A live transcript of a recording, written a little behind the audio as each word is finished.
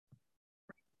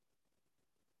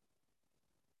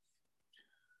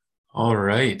All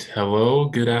right. Hello,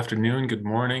 good afternoon, good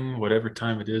morning, whatever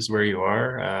time it is where you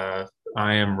are.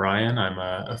 I am Ryan. I'm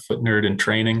a foot nerd in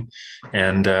training,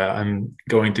 and I'm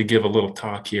going to give a little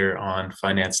talk here on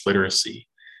finance literacy,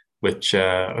 which,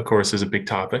 of course, is a big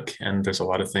topic. And there's a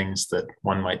lot of things that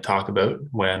one might talk about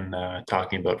when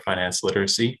talking about finance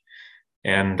literacy.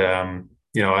 And,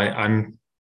 I'm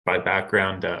by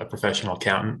background a professional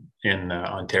accountant in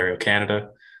Ontario, Canada.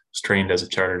 Was trained as a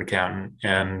chartered accountant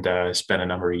and spent a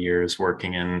number of years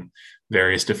working in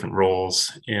various different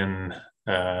roles in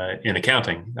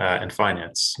accounting and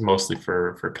finance, mostly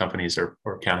for companies or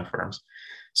accounting firms.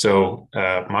 So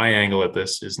my angle at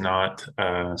this is not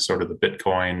sort of the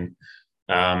Bitcoin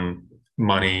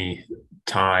money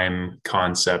time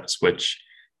concepts, which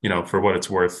for what it's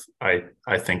worth, I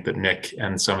think that Nick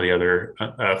and some of the other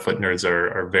foot nerds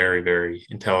are very, very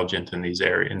intelligent in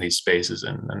these spaces,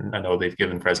 and I know they've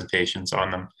given presentations on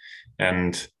them,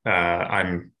 and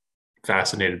I'm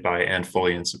fascinated by and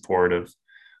fully in support of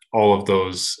all of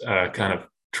those kind of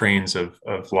trains of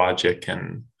logic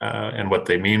and what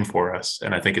they mean for us,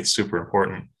 and I think it's super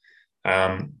important.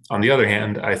 On the other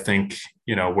hand, I think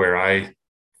where I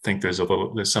think there's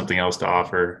something else to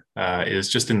offer is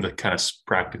just in the kind of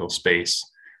practical space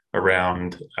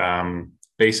around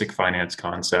basic finance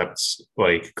concepts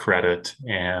like credit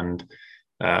and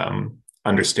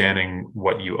understanding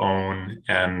what you own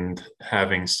and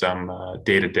having some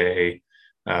day-to-day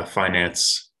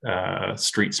finance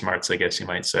street smarts, I guess you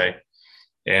might say.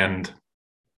 And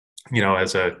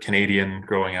as a Canadian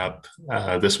growing up,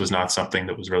 this was not something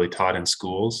that was really taught in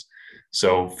schools.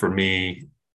 So for me,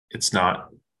 it's not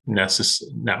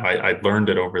necessary. Now, I learned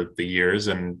it over the years,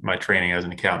 and my training as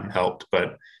an accountant helped,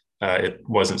 but it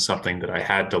wasn't something that I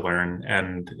had to learn.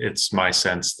 And it's my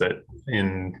sense that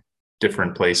in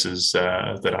different places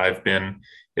that I've been,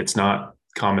 it's not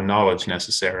common knowledge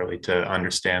necessarily to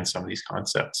understand some of these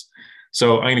concepts.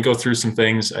 So I'm going to go through some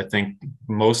things. I think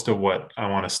most of what I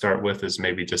want to start with is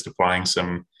maybe just applying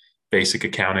some basic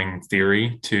accounting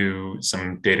theory to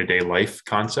some day-to-day life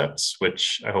concepts,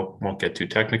 which I hope won't get too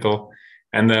technical.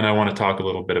 And then I want to talk a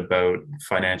little bit about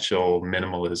financial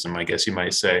minimalism, I guess you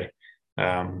might say,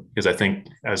 because I think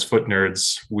as foot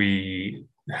nerds, we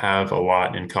have a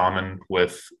lot in common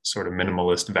with sort of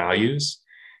minimalist values.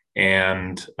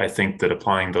 And I think that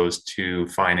applying those to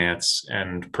finance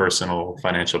and personal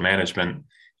financial management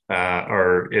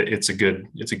it's a good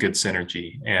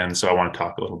synergy. And so I want to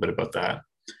talk a little bit about that.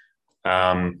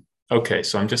 Okay,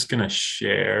 so I'm just going to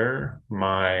share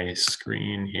my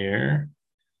screen here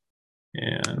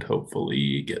and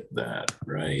hopefully get that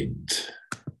right.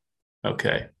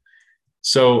 Okay,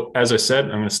 so as I said,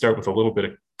 I'm going to start with a little bit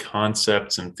of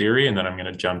concepts and theory, and then I'm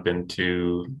going to jump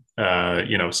into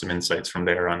some insights from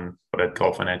there on what I'd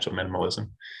call financial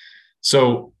minimalism.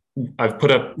 So I've put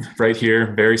up right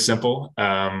here, very simple.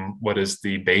 What is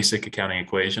the basic accounting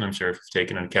equation? I'm sure if you've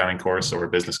taken an accounting course or a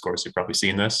business course, you've probably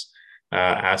seen this.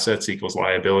 Assets equals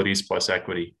liabilities plus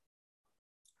equity.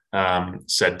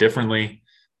 Said differently,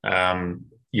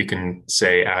 you can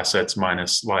say assets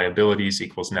minus liabilities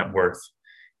equals net worth.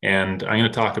 And I'm going to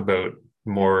talk about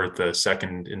more the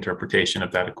second interpretation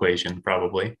of that equation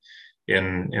probably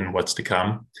in what's to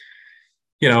come.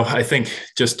 I think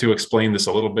just to explain this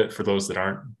a little bit for those that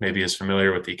aren't maybe as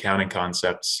familiar with the accounting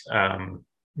concepts,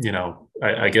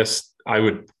 I guess I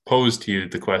would pose to you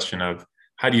the question of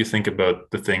how do you think about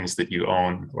the things that you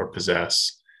own or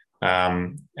possess?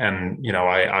 I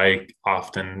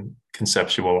often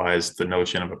conceptualize the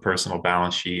notion of a personal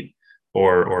balance sheet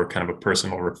or kind of a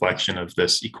personal reflection of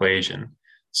this equation.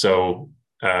 So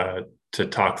to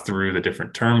talk through the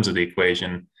different terms of the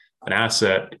equation, an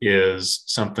asset is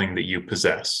something that you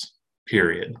possess,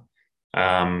 period.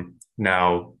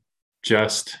 Now,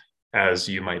 just as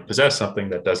you might possess something,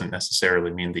 that doesn't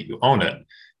necessarily mean that you own it.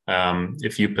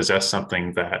 If you possess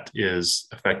something that is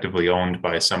effectively owned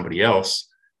by somebody else,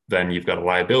 then you've got a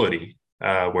liability.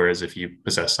 Whereas if you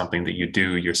possess something that you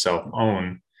do yourself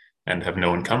own and have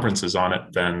no encumbrances on it,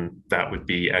 then that would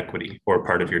be equity or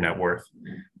part of your net worth.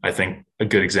 I think a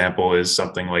good example is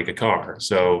something like a car.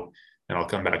 So, and I'll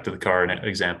come back to the car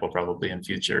example probably in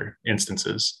future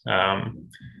instances.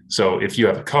 So if you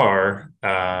have a car,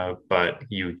 but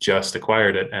you just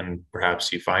acquired it and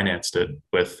perhaps you financed it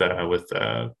with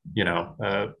a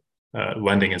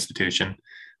lending institution,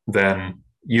 then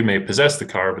you may possess the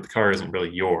car, but the car isn't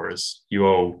really yours. You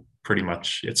owe pretty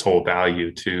much its whole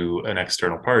value to an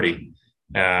external party.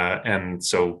 And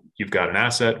so you've got an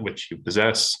asset which you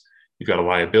possess, you've got a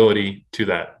liability to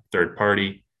that third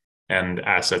party, and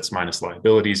assets minus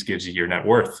liabilities gives you your net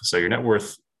worth. So your net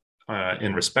worth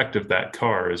in respect of that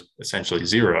car is essentially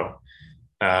zero.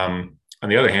 On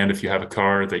the other hand, if you have a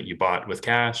car that you bought with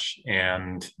cash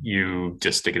and you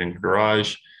just stick it in your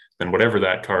garage, then whatever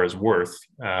that car is worth,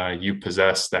 you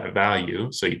possess that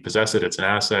value. So you possess it, it's an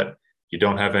asset. You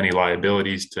don't have any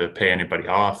liabilities to pay anybody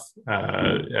off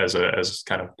as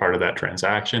kind of part of that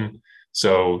transaction.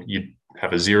 So you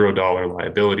have a $0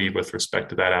 liability with respect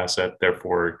to that asset.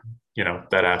 Therefore,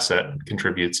 that asset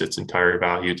contributes its entire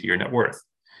value to your net worth.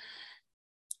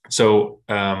 So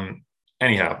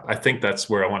anyhow, I think that's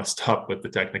where I want to stop with the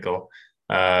technical.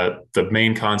 The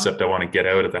main concept I want to get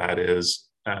out of that is,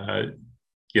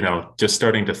 just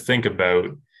starting to think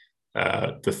about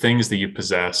the things that you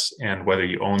possess and whether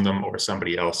you own them or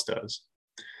somebody else does.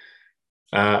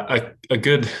 A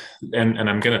good, and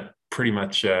I'm going to pretty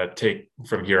much take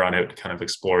from here on out to kind of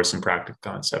explore some practical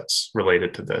concepts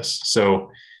related to this. So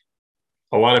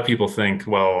a lot of people think,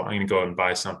 well, I'm going to go out and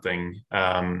buy something.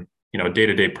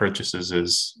 Day-to-day purchases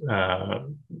is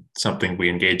something we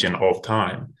engage in all the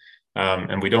time.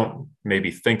 And we don't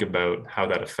maybe think about how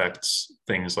that affects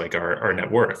things like our net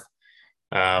worth.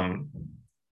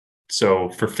 So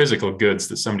for physical goods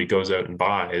that somebody goes out and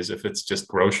buys, if it's just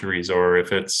groceries or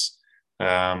if it's,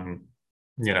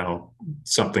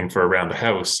 something for around the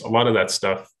house, a lot of that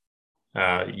stuff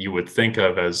you would think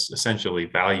of as essentially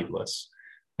valueless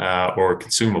or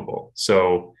consumable.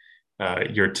 So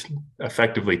you're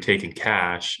effectively taking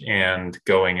cash and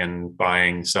going and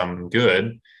buying some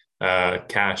good.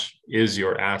 Cash is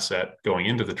your asset going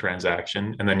into the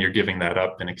transaction, and then you're giving that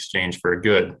up in exchange for a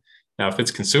good. Now, if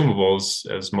it's consumables,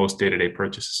 as most day-to-day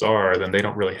purchases are, then they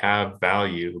don't really have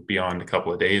value beyond a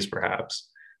couple of days, perhaps.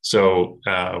 So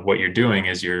what you're doing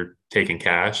is you're taking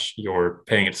cash, you're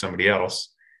paying it to somebody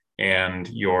else, and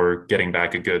you're getting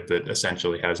back a good that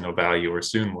essentially has no value or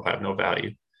soon will have no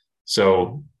value.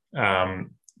 So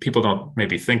people don't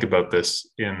maybe think about this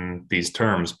in these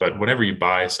terms, but whenever you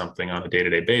buy something on a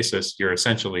day-to-day basis, you're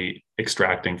essentially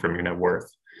extracting from your net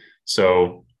worth.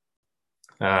 So,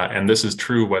 and this is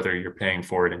true whether you're paying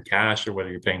for it in cash or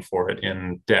whether you're paying for it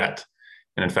in debt.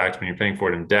 And in fact, when you're paying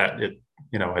for it in debt,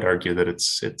 I'd argue that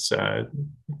it's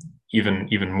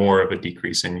even more of a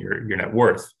decrease in your net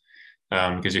worth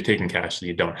because you're taking cash that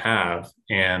you don't have,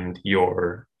 and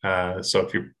so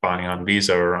if you're buying on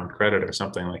Visa or on credit or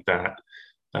something like that,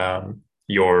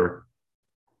 you're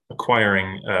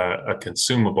acquiring a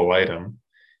consumable item,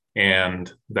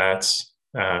 and that's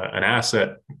an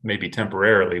asset maybe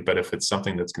temporarily, but if it's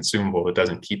something that's consumable, it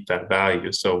doesn't keep that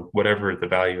value. So whatever the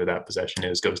value of that possession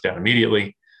is goes down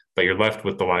immediately, but you're left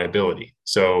with the liability.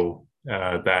 So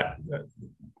that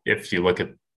if you look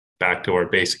back to our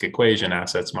basic equation,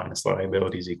 assets minus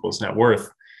liabilities equals net worth,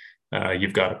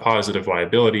 you've got a positive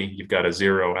liability, you've got a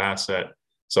zero asset.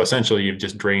 So essentially, you've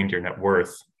just drained your net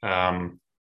worth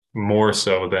more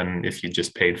so than if you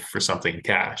just paid for something in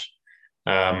cash.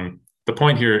 The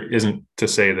point here isn't to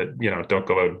say that, don't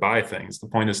go out and buy things. The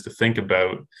point is to think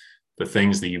about the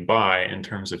things that you buy in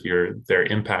terms of their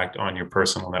impact on your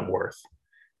personal net worth.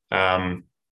 And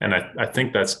I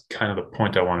think that's kind of the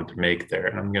point I wanted to make there.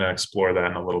 And I'm going to explore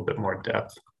that in a little bit more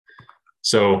depth.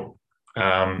 So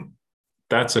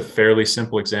that's a fairly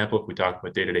simple example if we talk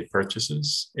about day-to-day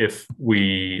purchases. If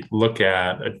we look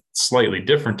at a slightly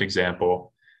different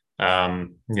example,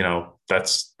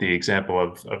 that's the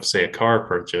example of say, a car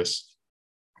purchase.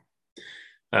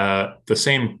 The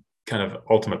same kind of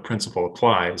ultimate principle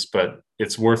applies, but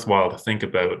it's worthwhile to think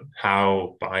about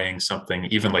how buying something,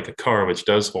 even like a car, which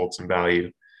does hold some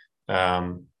value,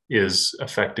 is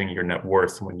affecting your net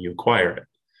worth when you acquire it.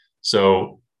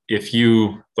 So if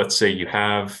let's say you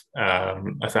have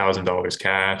 $1,000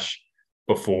 cash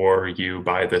before you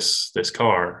buy this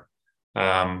car,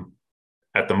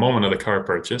 at the moment of the car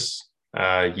purchase,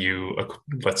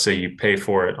 let's say you pay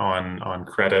for it on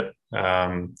credit.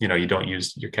 You don't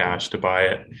use your cash to buy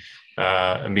it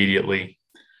immediately.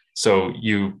 So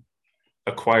you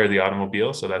acquire the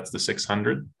automobile. So that's the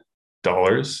 $600.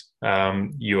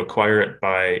 You acquire it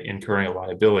by incurring a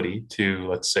liability to,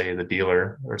 let's say, the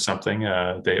dealer or something.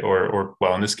 Well,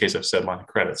 in this case, I've said line of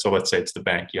credit. So let's say it's the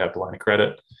bank. You have the line of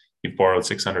credit. You've borrowed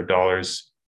 $600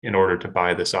 in order to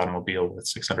buy this automobile with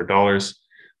 $600.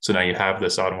 So now you have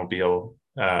this automobile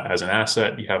as an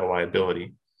asset. You have a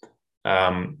liability.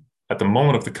 At the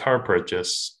moment of the car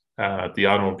purchase, the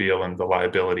automobile and the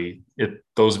liability,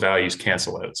 those values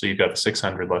cancel out. So you've got the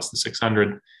 600 less the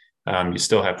 600. You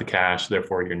still have the cash,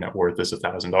 therefore your net worth is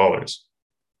 $1,000.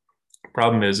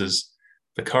 Problem is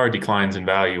the car declines in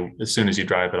value as soon as you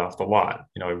drive it off the lot.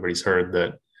 Everybody's heard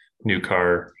that new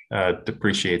car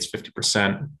depreciates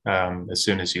 50% as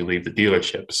soon as you leave the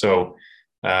dealership. So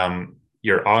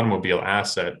your automobile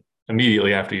asset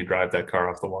immediately after you drive that car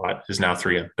off the lot is now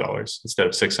 $300 instead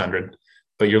of $600.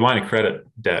 but your line of credit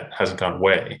debt hasn't gone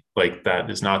away. Like that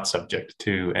is not subject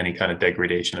to any kind of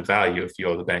degradation of value. If you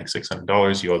owe the bank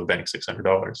 $600, you owe the bank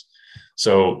 $600.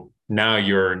 So now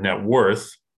your net worth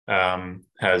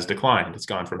has declined. It's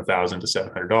gone from $1,000 to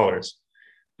 $700.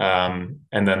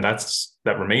 And then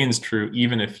that remains true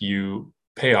even if you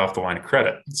pay off the line of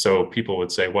credit. So people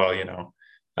would say, well,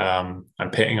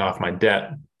 I'm paying off my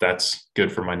debt. That's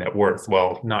good for my net worth.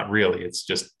 Well, not really. It's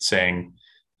just saying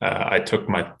I took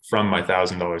from my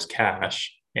 $1,000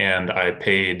 cash and I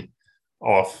paid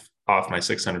off my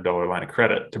 $600 line of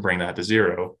credit to bring that to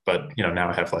zero. But now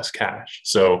I have less cash.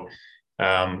 So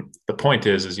the point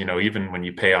is even when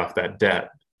you pay off that debt,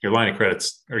 your line of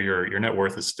credits or your net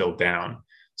worth is still down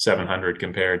 700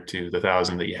 compared to the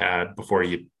 1,000 that you had before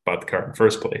you bought the car in the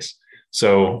first place.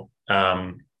 So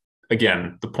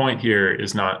again, the point here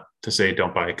is not to say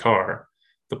don't buy a car.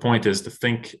 The point is to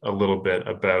think a little bit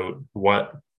about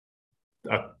what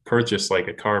a purchase like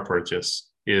a car purchase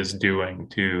is doing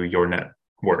to your net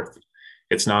worth.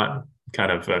 It's not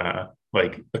kind of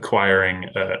like acquiring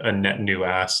a net new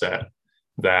asset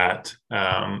that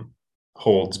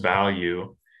holds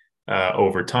value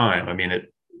over time. I mean,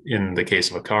 in the case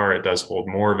of a car, it does hold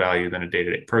more value than a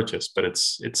day-to-day purchase, but it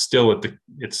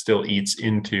still eats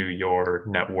into your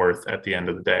net worth at the end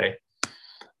of the day.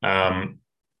 And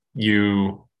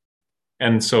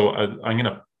so I'm going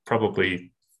to probably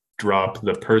drop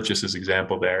the purchases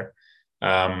example there.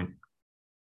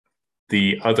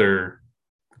 The other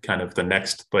kind of the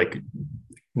next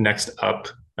up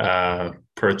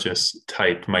purchase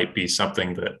type might be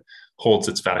something that holds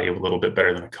its value a little bit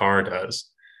better than a car does.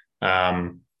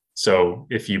 So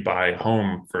if you buy a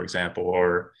home, for example,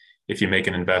 or if you make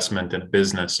an investment in a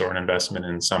business or an investment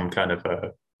in some kind of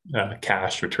a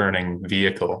cash returning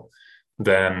vehicle,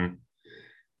 then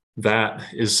that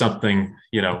is something,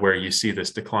 where you see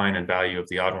this decline in value of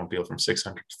the automobile from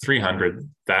 600 to 300.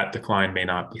 That decline may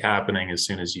not be happening as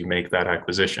soon as you make that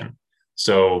acquisition.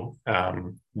 So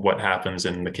what happens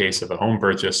in the case of a home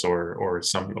purchase or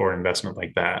investment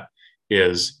like that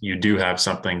is you do have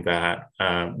something that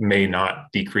may not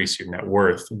decrease your net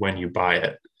worth when you buy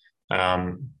it.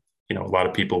 A lot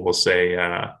of people will say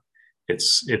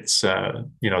it's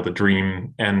the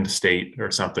dream end state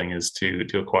or something is to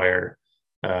acquire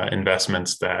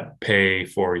investments that pay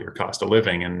for your cost of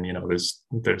living, and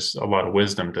there's a lot of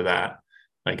wisdom to that.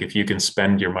 Like if you can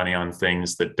spend your money on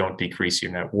things that don't decrease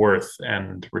your net worth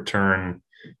and return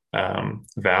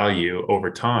value over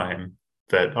time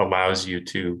that allows you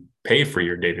to pay for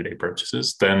your day-to-day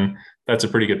purchases, then that's a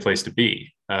pretty good place to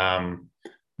be.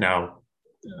 Now,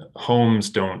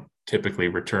 homes don't typically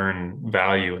return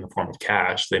value in the form of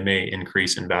cash. They may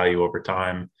increase in value over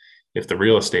time if the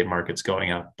real estate market's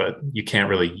going up, but you can't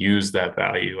really use that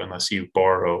value unless you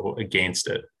borrow against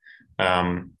it.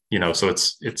 So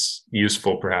it's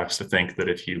useful perhaps to think that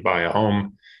if you buy a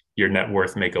home, your net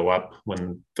worth may go up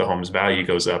when the home's value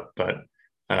goes up, but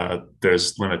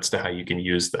there's limits to how you can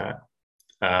use that.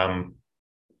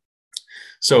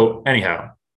 So anyhow,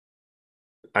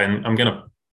 I'm going to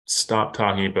stop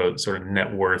talking about sort of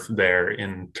net worth there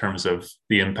in terms of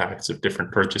the impacts of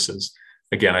different purchases.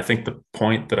 Again, I think the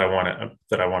point that I want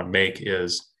to make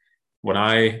is when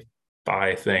I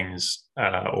buy things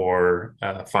or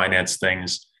finance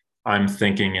things, I'm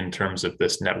thinking in terms of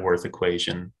this net worth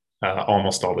equation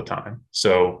almost all the time.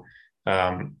 So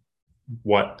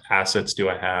what assets do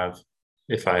I have?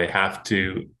 If I have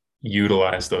to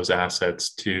utilize those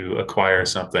assets to acquire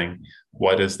something,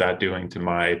 what is that doing to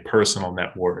my personal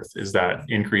net worth? Is that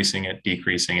increasing it,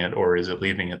 decreasing it, or is it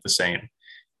leaving it the same?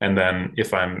 And then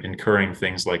if I'm incurring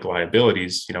things like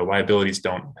liabilities, liabilities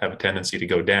don't have a tendency to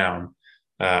go down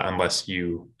unless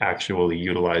you actually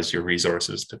utilize your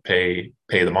resources to pay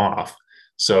them off.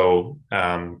 So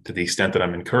to the extent that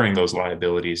I'm incurring those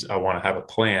liabilities, I want to have a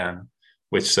plan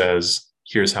which says,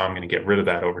 here's how I'm going to get rid of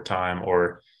that over time.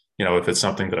 Or, if it's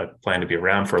something that I plan to be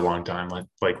around for a long time,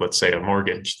 like let's say a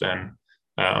mortgage, then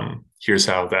here's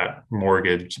how that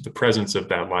mortgage, the presence of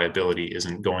that liability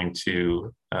isn't going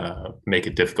to make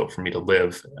it difficult for me to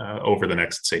live over the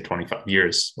next, say, 25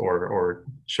 years or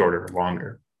shorter or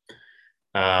longer.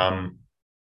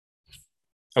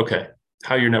 Okay,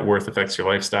 how your net worth affects your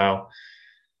lifestyle.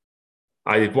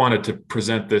 I wanted to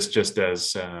present this just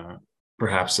as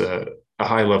perhaps a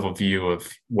high level view of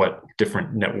what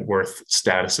different net worth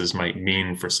statuses might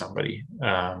mean for somebody.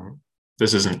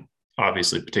 This isn't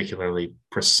obviously particularly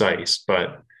precise,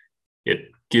 but it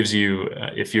gives you,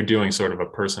 if you're doing sort of a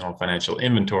personal financial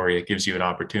inventory, it gives you an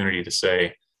opportunity to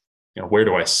say, where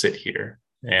do I sit here?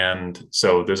 And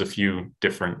so there's a few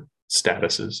different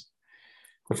statuses.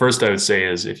 The first I would say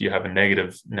is if you have a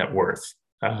negative net worth,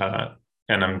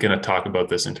 and I'm going to talk about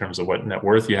this in terms of what net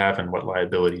worth you have and what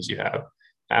liabilities you have.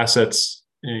 Assets,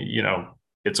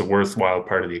 it's a worthwhile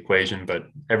part of the equation, but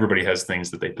everybody has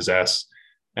things that they possess,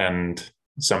 and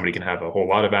somebody can have a whole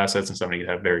lot of assets and somebody can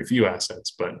have very few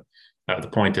assets. But the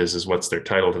point is what's their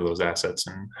title to those assets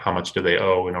and how much do they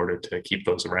owe in order to keep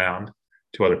those around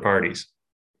to other parties.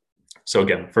 So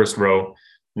again, first row,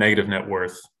 negative net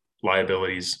worth,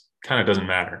 liabilities, kind of doesn't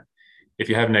matter. If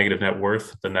you have negative net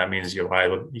worth, then that means your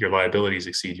liabilities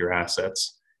exceed your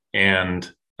assets. And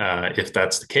if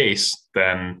that's the case,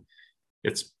 then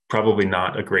it's probably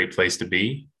not a great place to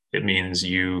be. It means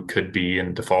you could be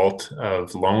in default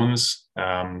of loans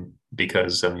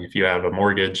because if you have a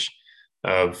mortgage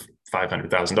of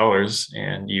 $500,000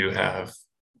 and you have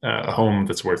a home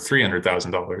that's worth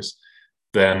 $300,000,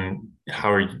 then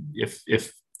how are you,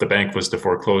 if the bank was to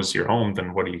foreclose your home,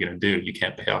 then what are you going to do? You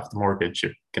can't pay off the mortgage.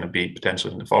 You're going to be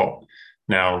potentially in default.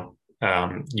 Now,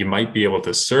 you might be able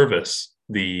to service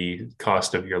the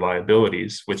cost of your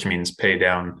liabilities, which means pay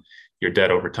down your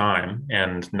debt over time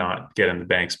and not get in the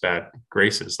bank's bad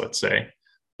graces, let's say.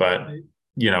 But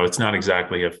it's not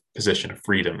exactly a position of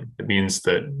freedom. It means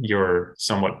that you're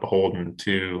somewhat beholden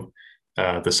to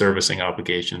the servicing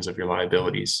obligations of your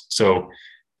liabilities. So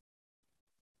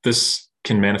this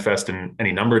can manifest in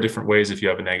any number of different ways if you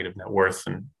have a negative net worth,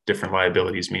 and different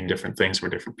liabilities mean different things for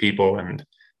different people, and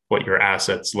what your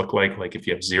assets look like. Like if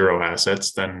you have zero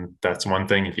assets, then that's one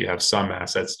thing. If you have some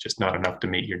assets, just not enough to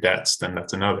meet your debts, then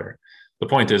that's another. The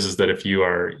point is that if you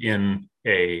are in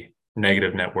a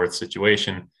negative net worth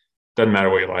situation, doesn't matter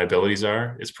what your liabilities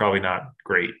are, it's probably not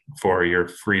great for your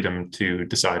freedom to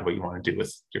decide what you want to do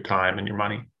with your time and your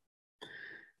money.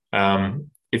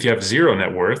 If you have zero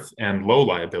net worth and low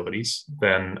liabilities,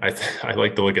 then I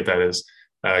like to look at that as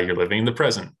you're living in the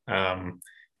present.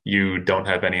 You don't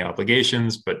have any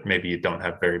obligations, but maybe you don't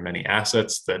have very many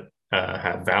assets that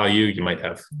have value. You might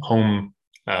have home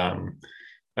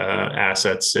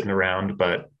assets sitting around,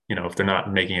 but if they're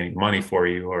not making any money for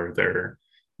you, or they're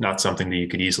not something that you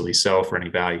could easily sell for any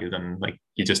value, then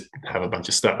you just have a bunch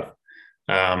of stuff.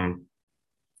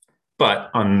 But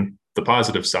on the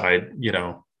positive side,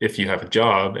 if you have a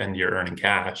job and you're earning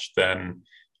cash, then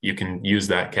you can use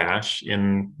that cash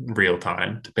in real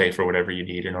time to pay for whatever you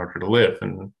need in order to live.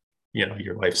 And,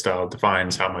 your lifestyle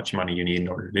defines how much money you need in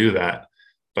order to do that.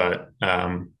 But,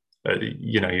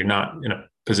 you're not in a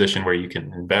position where you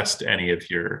can invest any of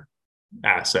your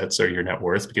assets or your net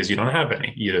worth because you don't have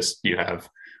any. You have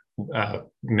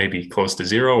maybe close to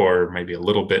zero or maybe a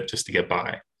little bit just to get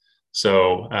by.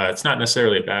 So it's not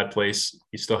necessarily a bad place.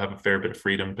 You still have a fair bit of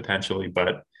freedom potentially,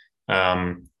 but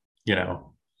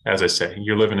as I say,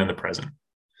 you're living in the present.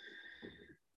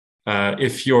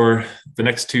 If the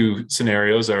next two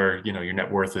scenarios are, your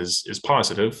net worth is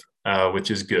positive,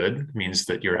 which is good, it means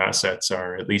that your assets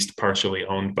are at least partially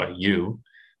owned by you.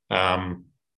 But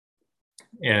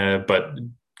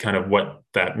kind of what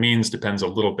that means depends a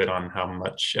little bit on how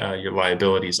much your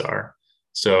liabilities are.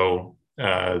 So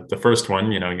the first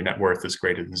one, your net worth is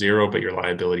greater than zero, but your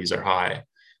liabilities are high.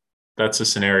 That's a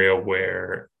scenario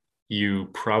where you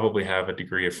probably have a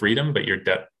degree of freedom, but your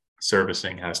debt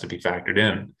servicing has to be factored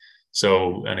in.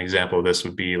 So an example of this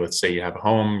would be, let's say you have a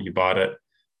home, you bought it,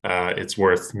 it's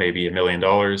worth maybe $1 million,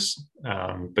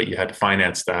 but you had to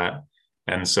finance that.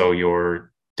 And so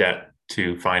your debt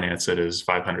to finance it is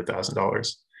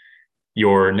 $500,000.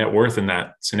 Your net worth in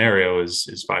that scenario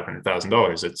is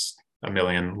 $500,000. It's $1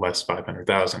 million less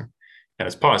 500,000, and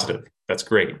it's positive. That's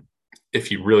great. If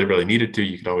you really, really needed to,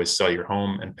 you could always sell your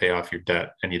home and pay off your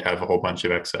debt, and you'd have a whole bunch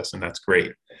of excess, and that's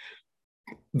great.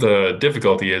 The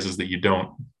difficulty is that you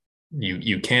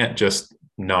can't just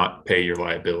not pay your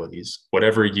liabilities.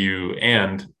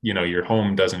 Your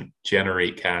home doesn't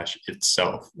generate cash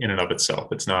itself in and of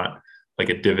itself. It's not like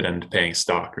a dividend paying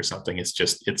stock or something. It's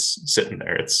sitting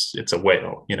there. It's a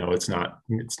whale. It's not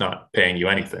paying you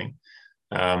anything.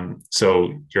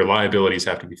 So your liabilities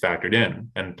have to be factored in,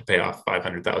 and to pay off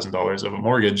 $500,000 of a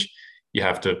mortgage, you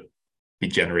have to be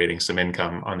generating some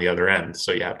income on the other end.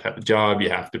 So you have to have a job, you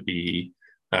have to be,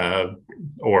 you have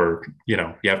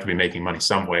to be making money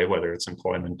some way, whether it's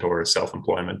employment or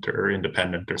self-employment or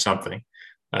independent or something.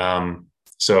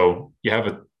 So you have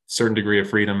a certain degree of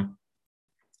freedom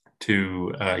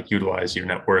to utilize your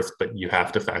net worth, but you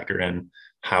have to factor in,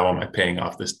 how am I paying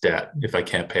off this debt if I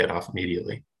can't pay it off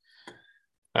immediately?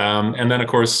 And then, of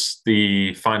course,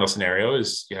 the final scenario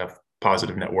is you have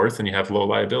positive net worth and you have low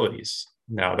liabilities.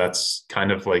 Now, that's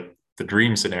kind of like the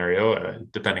dream scenario,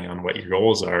 depending on what your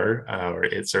goals are, or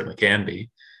it certainly can be.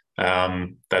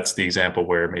 That's the example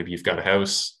where maybe you've got a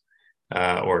house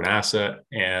or an asset,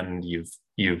 and you've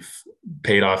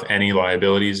paid off any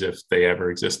liabilities if they ever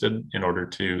existed in order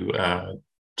to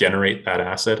generate that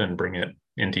asset and bring it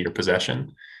into your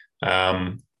possession.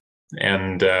 So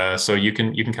you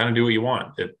can kind of do what you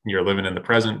want. If you're living in the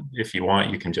present, if you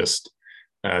want, you can just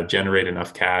generate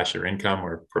enough cash or income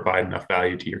or provide enough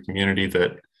value to your community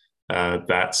that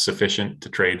that's sufficient to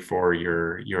trade for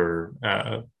your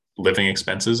living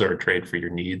expenses or trade for your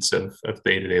needs of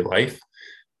day-to-day life.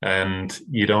 And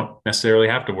you don't necessarily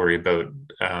have to worry about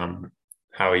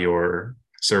how you're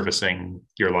servicing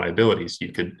your liabilities.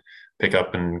 You could pick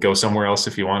up and go somewhere else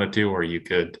if you wanted to, or you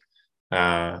could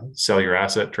sell your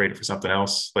asset, trade it for something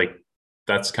else. Like,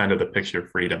 that's kind of the picture of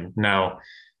freedom. Now,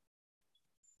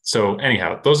 so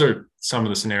anyhow, those are some of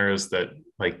the scenarios that,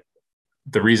 like,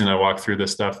 the reason I walk through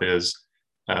this stuff is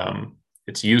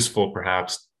it's useful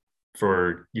perhaps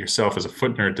for yourself as a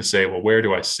footnote to say, well, where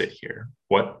do I sit here?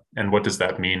 What does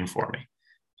that mean for me?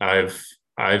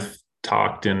 I've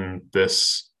talked in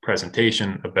this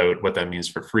presentation about what that means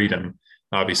for freedom.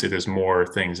 Obviously, there's more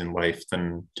things in life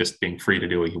than just being free to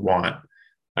do what you want.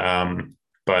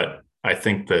 But I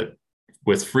think that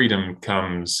with freedom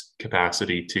comes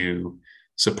capacity to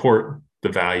support the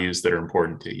values that are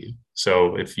important to you.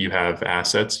 So if you have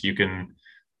assets, you can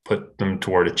put them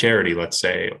toward a charity, let's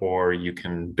say, or you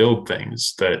can build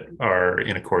things that are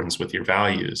in accordance with your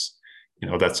values.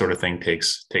 That sort of thing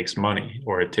takes money,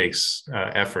 or it takes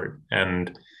effort.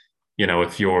 And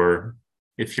if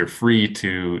you're free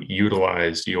to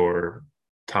utilize your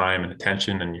time and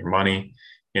attention and your money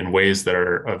in ways that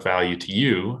are of value to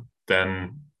you,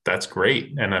 then that's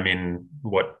great. And I mean,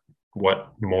 what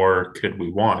more could we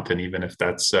want? And even if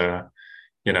that's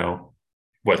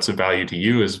what's of value to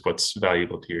you is what's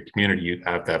valuable to your community, you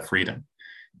have that freedom.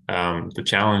 The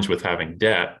challenge with having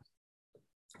debt,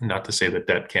 not to say that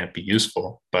debt can't be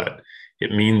useful, but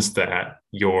it means that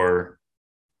you're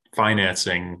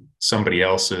financing somebody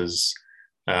else's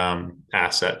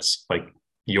assets. Like,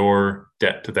 your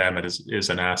debt to them is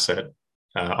an asset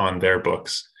on their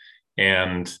books.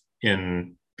 And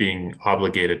in being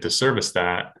obligated to service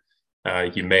that,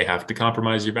 you may have to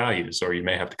compromise your values, or you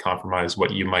may have to compromise what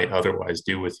you might otherwise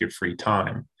do with your free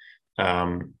time.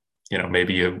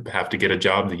 Maybe you have to get a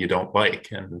job that you don't like,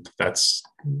 and that's,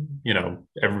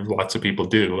 lots of people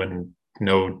do, and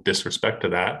no disrespect to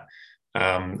that.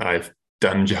 I've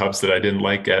done jobs that I didn't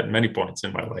like at many points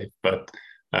in my life, but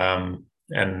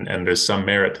and there's some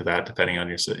merit to that depending on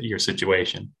your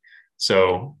situation.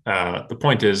 So the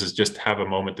point is just have a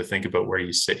moment to think about where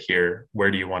you sit here.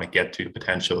 Where do you want to get to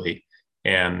potentially?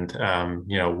 And,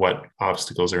 what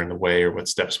obstacles are in the way, or what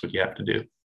steps would you have to do?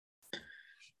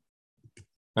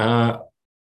 And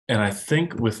I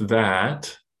think with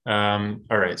that, all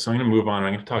right, so I'm going to move on.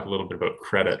 I'm going to talk a little bit about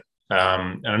credit.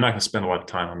 And I'm not going to spend a lot of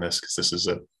time on this because this is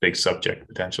a big subject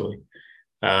potentially.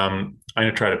 I'm going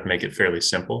to try to make it fairly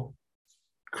simple.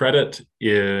 Credit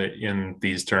in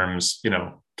these terms,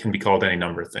 can be called any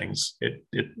number of things.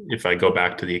 If I go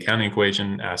back to the accounting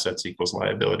equation, assets equals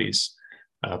liabilities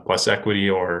plus equity,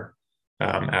 or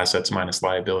assets minus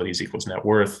liabilities equals net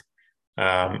worth.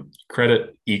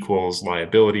 Credit equals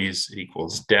liabilities, it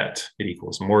equals debt, it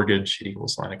equals mortgage, it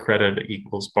equals line of credit, it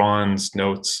equals bonds,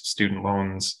 notes, student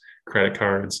loans, credit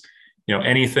cards.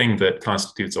 Anything that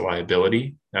constitutes a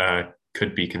liability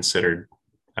could be considered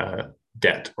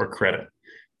debt or credit.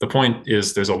 The point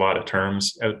is, there's a lot of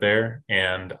terms out there,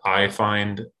 and I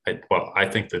think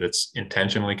that it's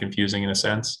intentionally confusing in a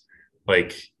sense.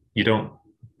 Like, you don't,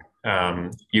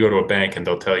 you go to a bank and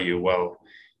they'll tell you, well,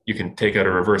 you can take out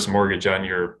a reverse mortgage on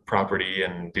your property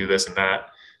and do this and that.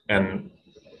 And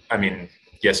I mean,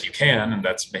 yes, you can, and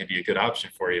that's maybe a good option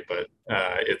for you, but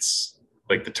it's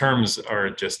like the terms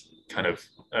are just kind of,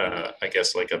 I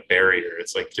guess, like a barrier.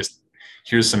 It's like, just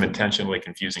here's some intentionally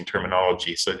confusing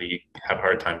terminology so that you have a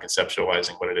hard time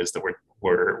conceptualizing what it is that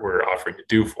we're offering to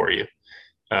do for you.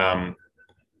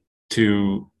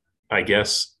 To, I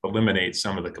guess, eliminate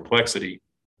some of the complexity,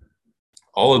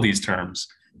 all of these terms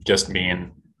just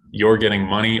mean you're getting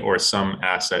money or some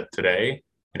asset today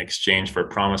in exchange for a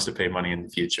promise to pay money in the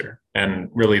future. And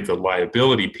really, the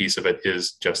liability piece of it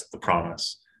is just the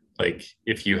promise. Like,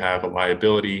 if you have a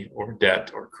liability or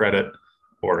debt or credit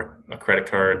or a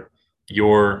credit card,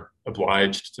 you're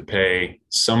obliged to pay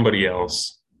somebody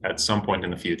else at some point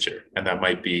in the future. And that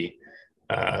might be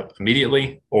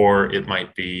immediately, or it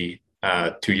might be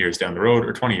 2 years down the road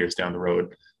or 20 years down the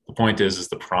road. The point is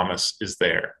the promise is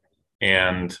there.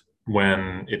 And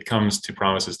when it comes to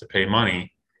promises to pay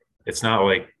money, it's not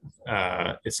like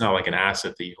an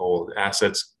asset that you hold.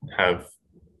 Assets have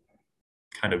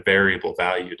kind of variable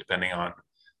value depending on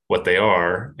what they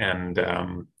are and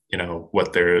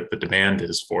what the demand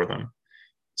is for them.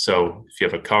 So if you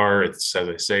have a car, it's, as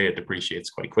I say, it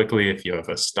depreciates quite quickly. If you have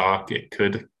a stock, it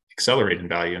could accelerate in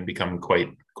value and become quite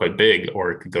big,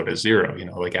 or it could go to zero.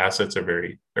 Like assets are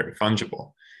very, very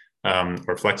fungible,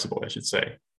 or flexible, I should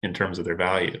say, in terms of their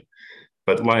value.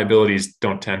 But liabilities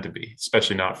don't tend to be,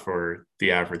 especially not for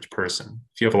the average person.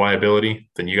 If you have a liability,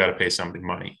 then you got to pay somebody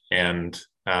money, and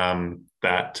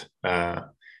that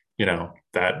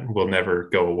that will never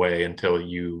go away until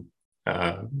you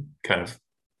kind of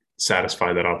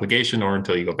satisfy that obligation, or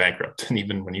until you go bankrupt. And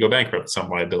even when you go bankrupt, some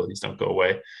liabilities don't go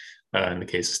away. In the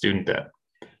case of student debt.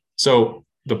 So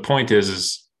the point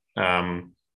is I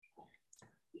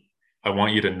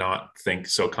want you to not think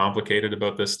so complicated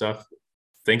about this stuff.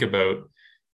 Think about,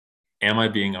 am I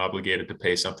being obligated to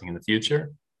pay something in the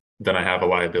future? Then I have a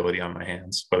liability on my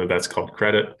hands, whether that's called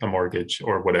credit, a mortgage,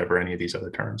 or whatever, any of these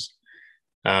other terms.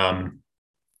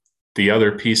 The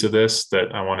other piece of this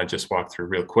that I want to just walk through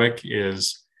real quick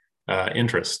is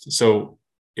interest. So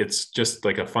it's just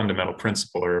like a fundamental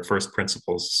principle, or a first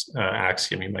principles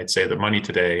axiom, you might say, that money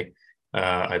today,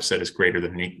 I've said, is greater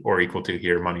than or equal to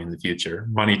here money in the future.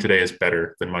 Money today is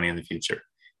better than money in the future.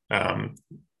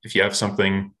 If you have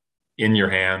something in your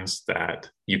hands that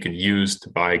you can use to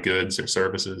buy goods or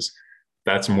services,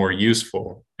 that's more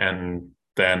useful. And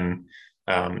then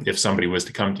if somebody was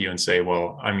to come to you and say,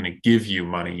 well, I'm going to give you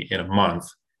money in a month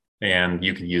and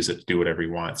you can use it to do whatever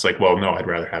you want, it's like, well, no, I'd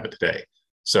rather have it today.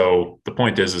 So the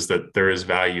point is that there is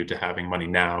value to having money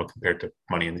now compared to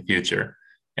money in the future.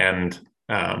 And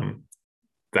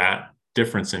that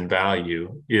difference in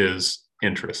value is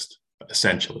interest,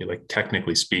 essentially, like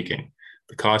technically speaking.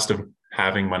 The cost of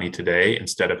having money today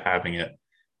instead of having it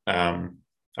a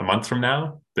month from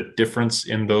now, the difference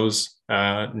in those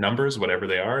numbers, whatever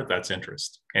they are, that's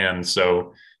interest. And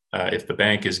so if the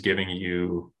bank is giving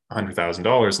you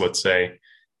 $100,000, let's say,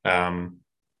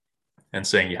 and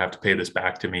saying you have to pay this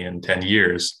back to me in 10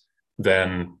 years,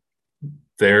 then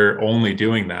they're only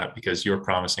doing that because you're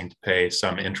promising to pay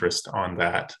some interest on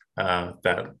that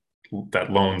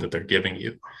loan that they're giving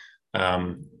you.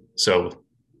 So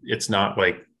it's not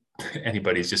like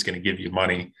anybody's just going to give you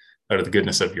money out of the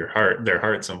goodness of their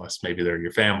hearts, unless maybe they're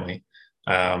your family.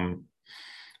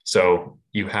 So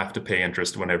you have to pay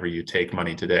interest whenever you take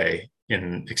money today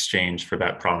in exchange for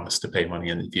that promise to pay money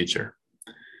in the future.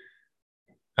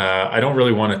 I don't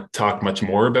really want to talk much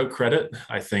more about credit.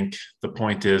 I think the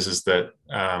point is that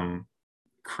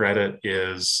credit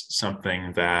is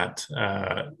something that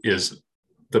is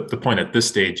the point at this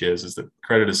stage is that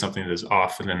credit is something that is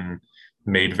often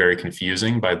made very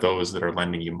confusing by those that are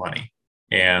lending you money.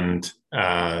 And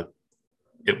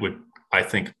it would, I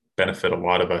think, benefit a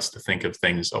lot of us to think of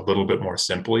things a little bit more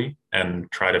simply and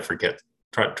try to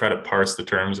parse the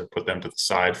terms or put them to the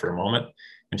side for a moment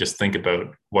and just think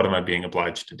about, what am I being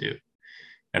obliged to do?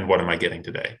 And what am I getting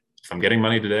today? If I'm getting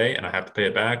money today and I have to pay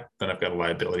it back, then I've got a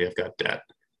liability, I've got debt.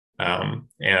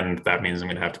 And that means I'm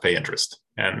going to have to pay interest.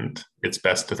 And it's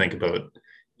best to think about,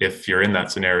 if you're in that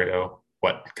scenario,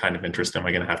 what kind of interest am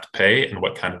I going to have to pay, and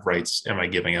what kind of rights am I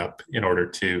giving up in order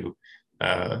to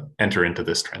enter into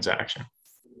this transaction?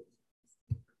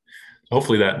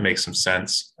 Hopefully that makes some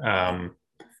sense.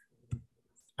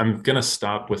 I'm going to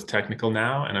stop with technical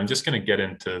now, and I'm just going to get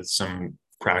into some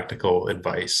practical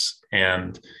advice.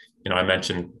 And, I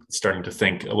mentioned starting to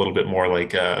think a little bit more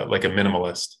like a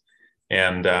minimalist.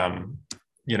 And,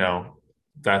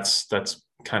 that's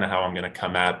kind of how I'm going to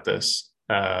come at this.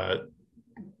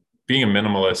 Being a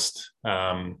minimalist,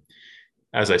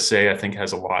 as I say, I think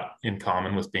has a lot in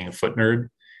common with being a foot nerd.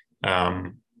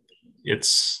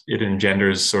 It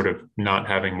engenders sort of not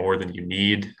having more than you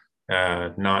need,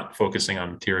 not focusing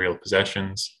on material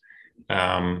possessions,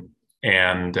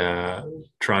 and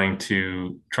trying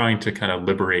to kind of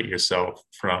liberate yourself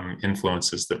from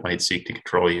influences that might seek to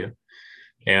control you.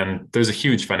 And there's a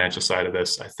huge financial side of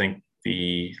this. I think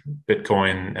the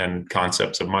Bitcoin and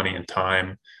concepts of money and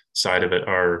time side of it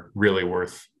are really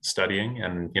worth studying.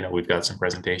 And, we've got some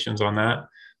presentations on that.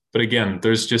 But again,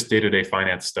 there's just day-to-day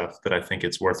finance stuff that I think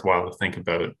it's worthwhile to think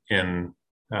about in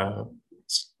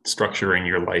structuring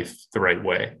your life the right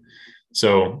way.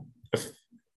 So,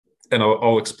 and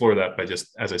I'll explore that by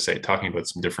just, as I say, talking about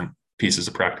some different pieces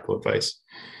of practical advice.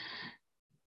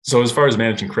 So as far as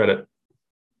managing credit,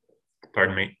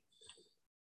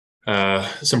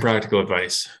 some practical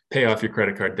advice: pay off your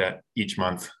credit card debt each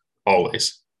month,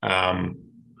 always. And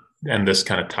this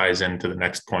kind of ties into the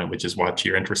next point, which is watch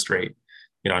your interest rate.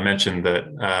 I mentioned that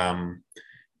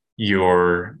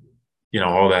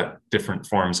all that different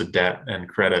forms of debt and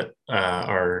credit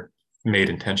are made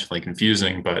intentionally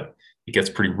confusing, but it gets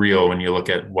pretty real when you look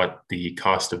at what the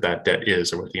cost of that debt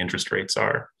is, or what the interest rates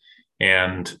are.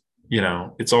 And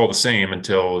it's all the same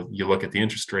until you look at the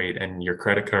interest rate, and your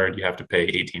credit card, you have to pay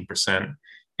 18%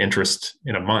 interest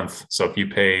in a month. So if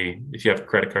you have a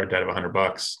credit card debt of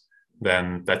 $100,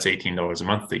 then that's $18 a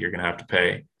month that you're going to have to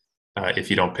pay if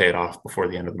you don't pay it off before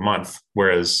the end of the month.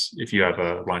 Whereas if you have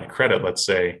a line of credit, let's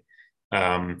say,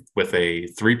 with a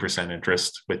 3%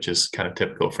 interest, which is kind of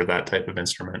typical for that type of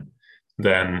instrument,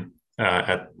 then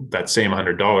at that same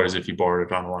 $100, if you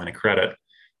borrowed it on a line of credit,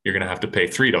 you're going to have to pay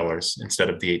 $3 instead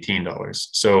of the $18.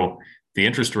 So the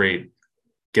interest rate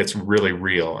gets really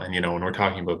real. And, when we're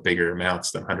talking about bigger amounts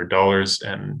than $100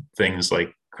 and things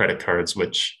like credit cards,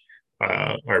 which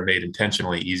are made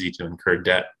intentionally easy to incur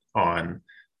debt on,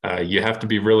 you have to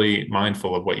be really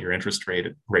mindful of what your interest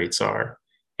rates are.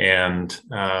 And,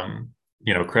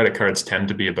 credit cards tend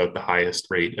to be about the highest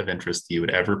rate of interest you would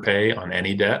ever pay on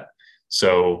any debt.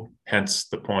 So hence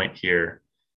the point here.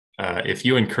 If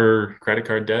you incur credit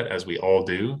card debt, as we all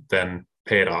do, then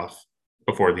pay it off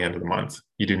before the end of the month.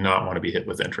 You do not want to be hit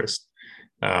with interest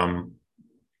on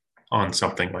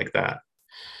something like that.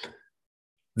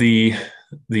 The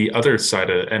other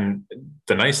side and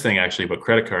the nice thing actually about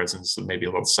credit cards, and this is maybe a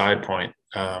little side point,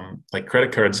 like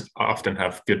credit cards often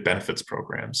have good benefits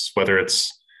programs, whether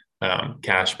it's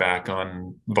cash back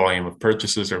on volume of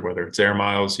purchases or whether it's air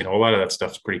miles. A lot of that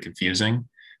stuff's pretty confusing.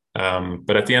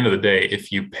 But at the end of the day,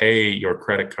 if you pay your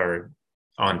credit card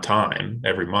on time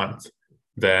every month,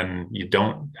 then you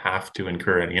don't have to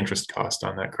incur any interest cost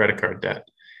on that credit card debt.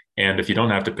 And if you don't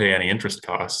have to pay any interest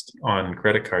cost on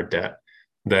credit card debt,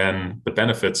 then the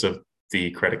benefits of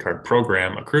the credit card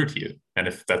program accrue to you. And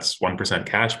if that's 1%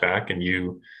 cash back and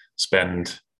you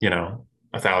spend,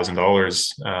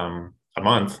 $1,000 a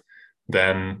month,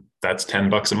 then that's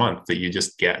 $10 a month that you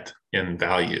just get in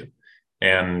value.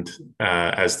 And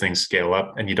as things scale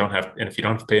up, and if you don't have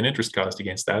to pay an interest cost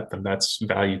against that, then that's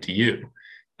value to you.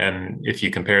 And if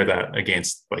you compare that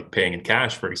against like paying in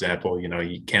cash, for example,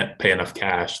 you can't pay enough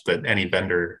cash that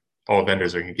all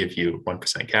vendors are going to give you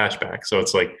 1% cash back. So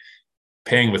it's like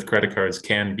paying with credit cards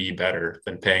can be better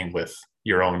than paying with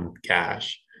your own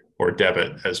cash, or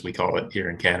debit, as we call it here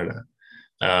in Canada.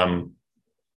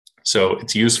 So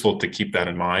it's useful to keep that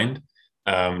in mind.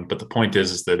 But the point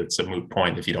is that it's a moot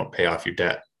point if you don't pay off your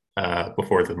debt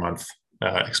before the month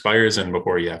expires and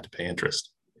before you have to pay interest.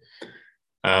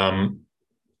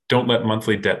 Don't let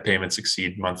monthly debt payments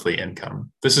exceed monthly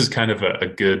income. This is kind of a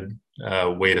good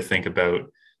way to think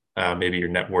about maybe your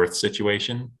net worth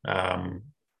situation. A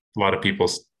lot of people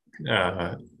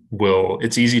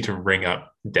it's easy to ring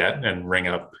up debt and ring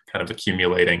up kind of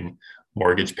accumulating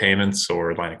mortgage payments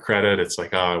or line of credit. It's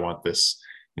like, oh, I want this,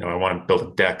 I want to build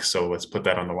a deck, so let's put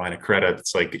that on the line of credit.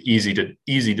 It's like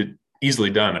easily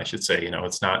done, I should say.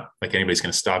 It's not like anybody's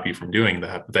going to stop you from doing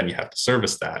that, but then you have to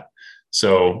service that.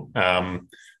 So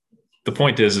the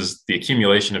point is the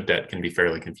accumulation of debt can be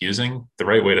fairly confusing. The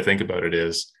right way to think about it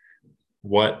is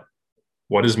what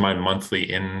is my monthly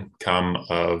income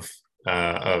of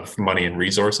money and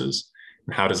resources,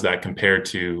 and how does that compare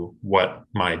to what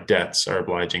my debts are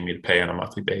obliging me to pay on a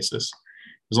monthly basis?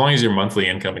 As long as your monthly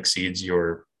income exceeds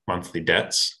your monthly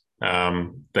debts,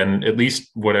 then at least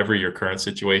whatever your current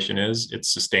situation is,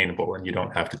 it's sustainable and you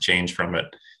don't have to change from it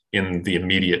in the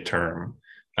immediate term.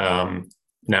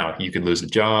 Now, you could lose a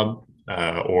job,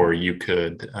 or you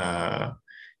could have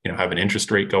an interest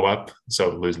rate go up.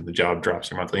 So losing the job drops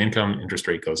your monthly income, interest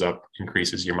rate goes up,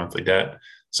 increases your monthly debt.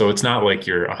 So it's not like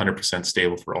you're 100%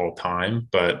 stable for all time,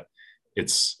 but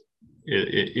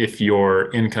if your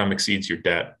income exceeds your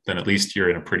debt, then at least you're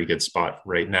in a pretty good spot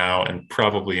right now and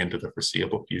probably into the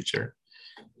foreseeable future.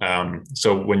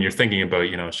 So when you're thinking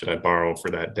about, should I borrow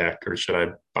for that deck, or should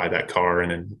I buy that car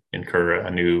and incur a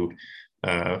new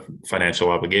financial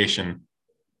obligation,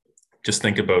 just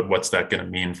think about what's that going to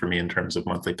mean for me in terms of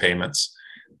monthly payments,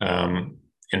 in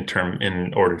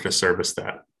order to service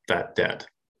that debt.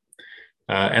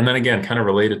 And then again, kind of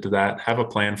related to that, have a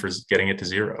plan for getting it to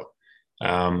zero.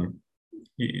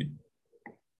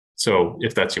 So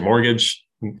if that's your mortgage,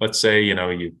 let's say,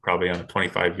 you probably on a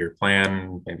 25-year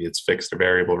plan, maybe it's fixed or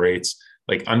variable rates,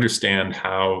 like understand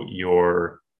how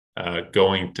you're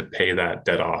going to pay that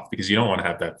debt off, because you don't want to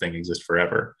have that thing exist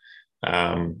forever.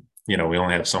 We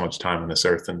only have so much time on this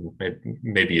earth, and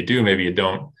maybe you do, maybe you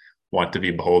don't want to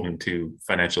be beholden to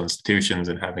financial institutions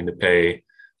and having to pay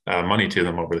money to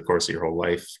them over the course of your whole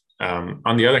life.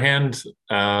 On the other hand,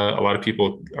 a lot of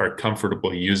people are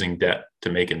comfortable using debt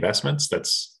to make investments.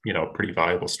 That's, a pretty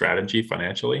viable strategy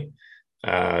financially.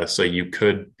 So you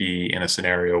could be in a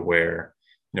scenario where,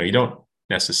 you don't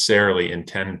necessarily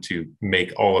intend to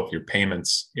make all of your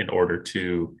payments in order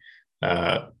to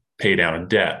pay down a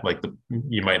debt. Like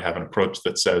you might have an approach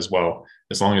that says, well,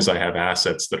 as long as I have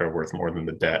assets that are worth more than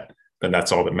the debt, then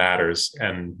that's all that matters.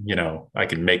 And, I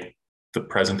can make the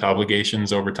present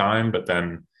obligations over time, but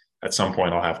then at some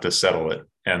point I'll have to settle it,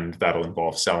 and that'll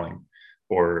involve selling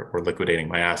or liquidating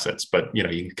my assets. But, you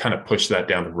can kind of push that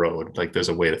down the road. Like, there's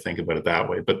a way to think about it that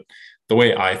way. But the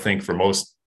way I think for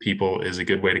most people is a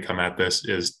good way to come at this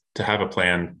is to have a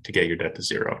plan to get your debt to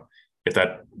zero. If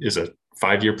that is a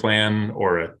 5-year plan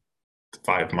or a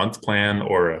 5-month plan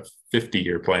or a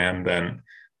 50-year plan, then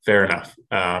fair enough.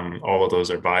 All of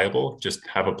those are viable. Just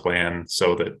have a plan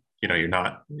so that you're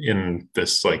not in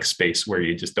this like space where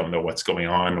you just don't know what's going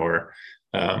on, or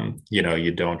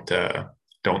you don't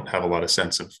have a lot of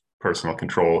sense of personal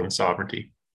control and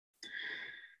sovereignty.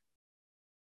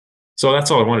 So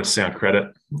that's all I wanted to say on credit.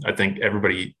 I think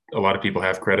a lot of people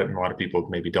have credit, and a lot of people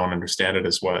maybe don't understand it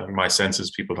as well. My sense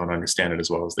is people don't understand it as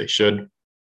well as they should.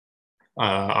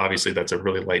 Obviously, that's a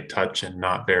really light touch and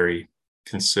not very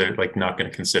not going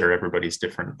to consider everybody's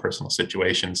different personal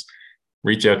situations.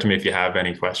 Reach out to me if you have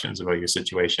any questions about your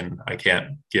situation. I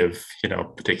can't give,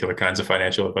 particular kinds of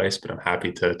financial advice, but I'm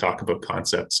happy to talk about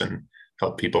concepts and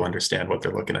help people understand what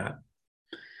they're looking at.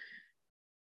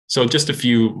 So just a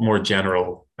few more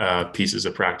general pieces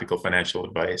of practical financial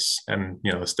advice. And,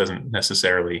 this doesn't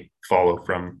necessarily follow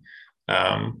from,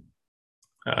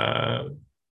 it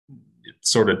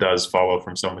sort of does follow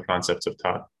from some of the concepts I've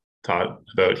taught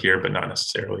about here, but not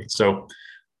necessarily. So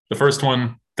the first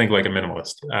one, think like a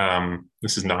minimalist.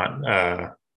 This is not,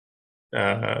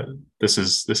 this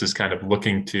is kind of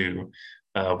looking to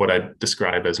what I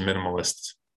describe as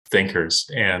minimalist thinkers,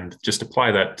 and just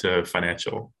apply that to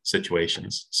financial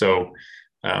situations. So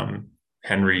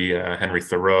Henry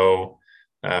Thoreau,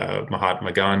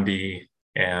 Mahatma Gandhi,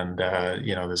 and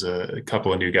there's a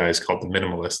couple of new guys called the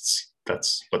minimalists.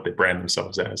 That's what they brand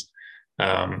themselves as,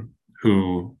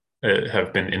 who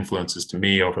have been influences to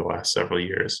me over the last several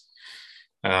years.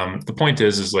 The point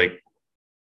is like,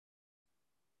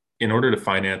 in order to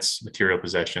finance material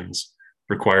possessions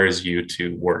requires you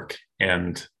to work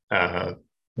and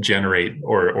generate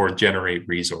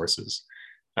resources.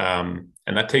 And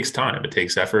that takes time. It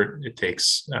takes effort. It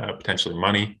takes potentially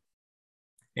money.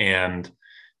 And,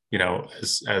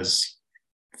 as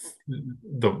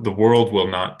the world will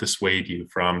not dissuade you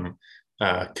from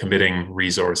committing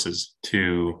resources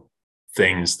to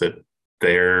things that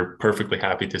they're perfectly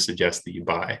happy to suggest that you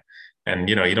buy. And,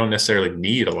 you don't necessarily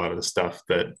need a lot of the stuff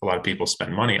that a lot of people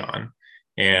spend money on.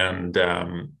 And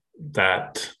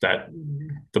that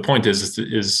the point is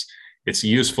it's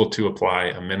useful to apply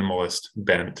a minimalist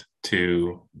bent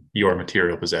to your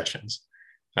material possessions.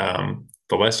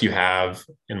 The less you have,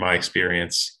 in my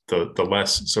experience, the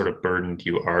less sort of burdened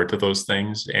you are to those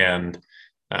things, and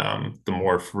the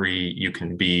more free you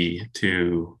can be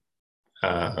to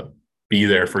be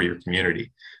there for your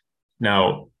community.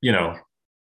 Now,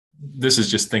 this is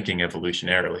just thinking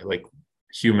evolutionarily. Like,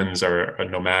 humans are a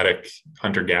nomadic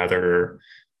hunter-gatherer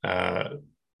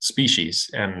species,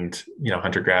 and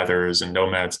hunter-gatherers and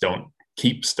nomads don't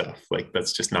keep stuff. Like,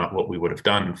 that's just not what we would have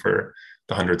done for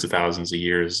the hundreds of thousands of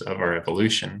years of our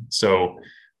evolution. So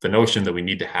the notion that we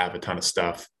need to have a ton of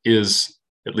stuff is,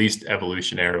 at least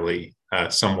evolutionarily,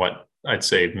 somewhat, I'd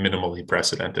say, minimally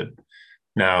precedented.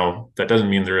 Now, that doesn't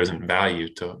mean there isn't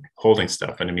value to holding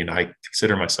stuff. And I mean, I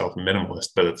consider myself a minimalist,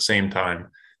 but at the same time,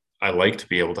 I like to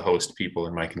be able to host people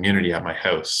in my community at my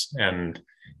house and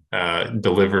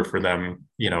deliver for them,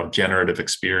 generative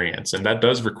experience. And that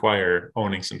does require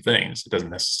owning some things. It doesn't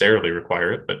necessarily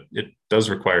require it, but it does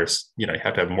require, you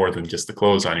have to have more than just the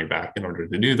clothes on your back in order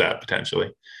to do that,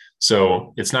 potentially.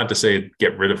 So it's not to say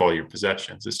get rid of all your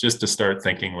possessions. It's just to start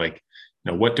thinking like,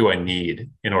 what do I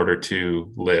need in order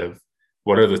to live?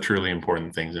 What are the truly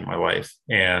important things in my life?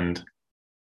 And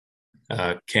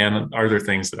are there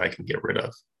things that I can get rid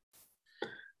of?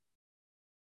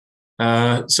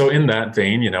 So in that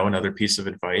vein, another piece of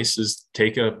advice is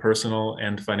take a personal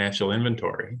and financial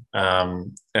inventory.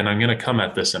 And I'm going to come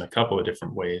at this in a couple of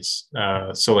different ways.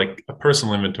 So like a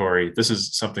personal inventory, this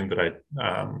is something that I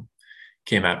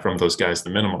came at from those guys,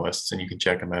 the minimalists, and you can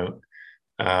check them out.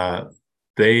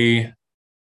 They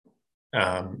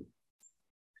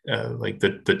like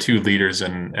the two leaders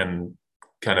and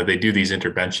kind of, they do these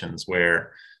interventions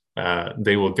where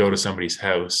they will go to somebody's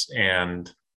house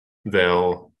and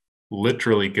they'll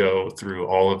literally go through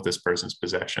all of this person's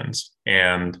possessions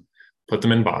and put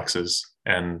them in boxes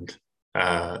and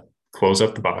close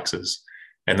up the boxes,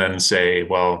 and then say,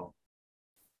 well,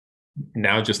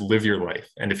 now just live your life.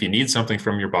 And if you need something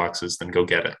from your boxes, then go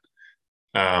get it.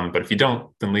 But if you don't,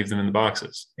 then leave them in the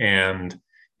boxes. And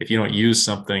if you don't use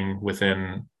something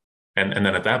within, and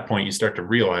then at that point, you start to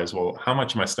realize, well, how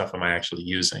much of my stuff am I actually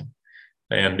using?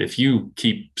 And if you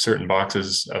keep certain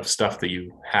boxes of stuff that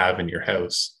you have in your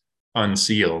house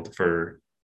unsealed for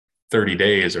 30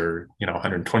 days or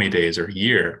 120 days or a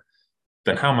year,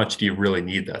 then how much do you really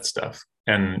need that stuff?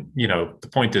 And the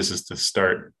point is to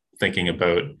start thinking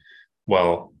about,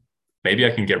 well, maybe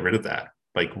I can get rid of that.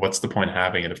 Like, what's the point of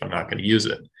having it if I'm not going to use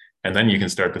it? And then you can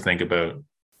start to think about,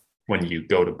 when you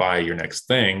go to buy your next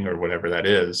thing or whatever that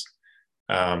is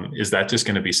that just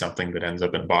going to be something that ends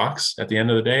up in a box at the end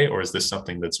of the day? Or is this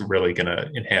something that's really going to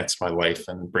enhance my life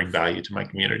and bring value to my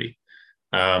community?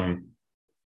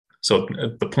 So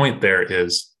the point there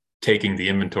is, taking the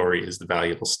inventory is the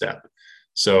valuable step.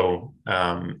 So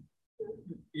I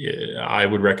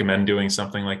would recommend doing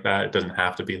something like that. It doesn't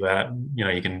have to be that.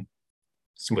 You can,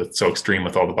 with so extreme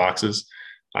with all the boxes.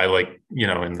 I like,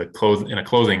 in a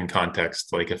clothing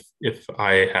context, like if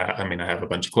I have a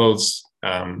bunch of clothes,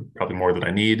 probably more than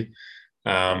I need.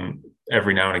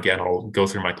 Every now and again, I'll go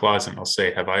through my closet and I'll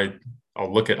say,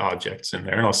 I'll look at objects in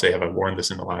there and I'll say, have I worn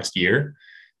this in the last year?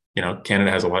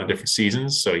 Canada has a lot of different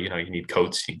seasons. So, you need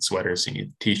coats, you need sweaters, you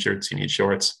need t-shirts, you need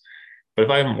shorts. But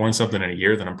if I haven't worn something in a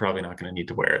year, then I'm probably not going to need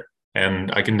to wear it.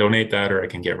 And I can donate that, or I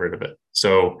can get rid of it.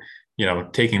 So,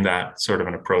 taking that sort of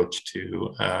an approach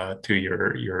to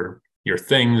your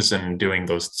things and doing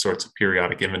those sorts of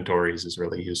periodic inventories is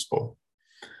really useful.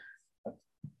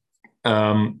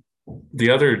 The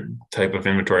other type of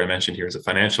inventory I mentioned here is a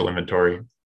financial inventory.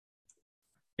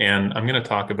 And I'm going to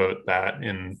talk about that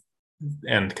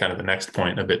and kind of the next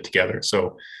point a bit together.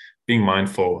 So being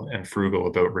mindful and frugal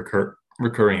about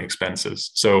recurring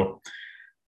expenses. So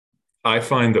I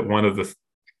find that one of the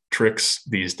tricks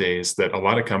these days that a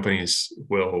lot of companies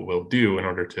will do in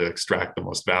order to extract the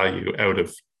most value out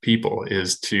of people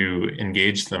is to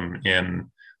engage them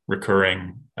in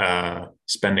recurring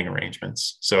spending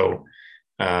arrangements. So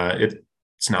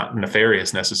it's not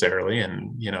nefarious necessarily,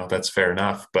 and that's fair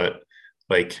enough. But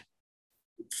like,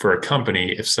 for a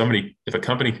company, if a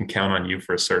company can count on you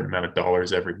for a certain amount of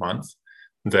dollars every month,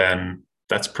 then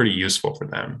that's pretty useful for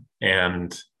them.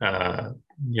 And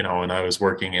when I was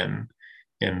working in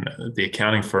the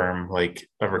accounting firm, like,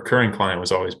 a recurring client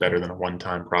was always better than a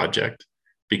one-time project,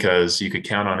 because you could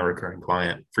count on a recurring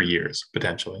client for years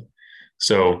potentially.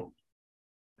 So,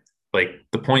 like,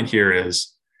 the point here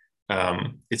is,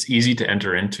 it's easy to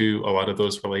enter into a lot of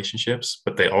those relationships,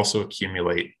 but they also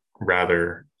accumulate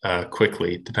rather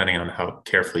quickly, depending on how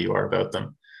careful you are about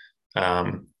them.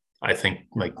 I think,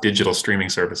 like, digital streaming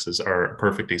services are a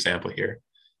perfect example here.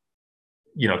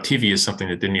 TV is something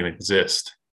that didn't even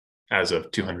exist as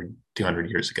of 200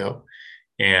 years ago.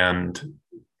 And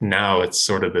now it's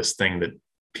sort of this thing that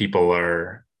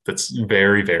that's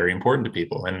very, very important to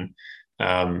people. And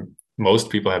most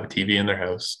people have a TV in their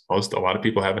house. A lot of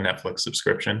people have a Netflix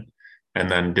subscription, and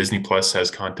then Disney Plus has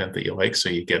content that you like. So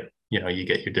you get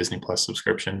your Disney Plus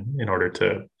subscription in order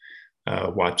to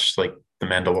watch, like, The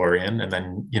Mandalorian. And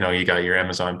then, you got your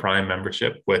Amazon Prime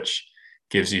membership, which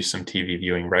gives you some TV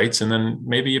viewing rights. And then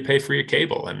maybe you pay for your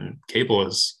cable, and cable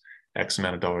is X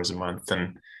amount of dollars a month.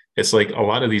 And it's like, a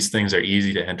lot of these things are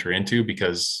easy to enter into,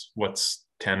 because what's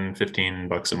 10, 15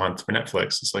 bucks a month for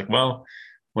Netflix? It's like, well,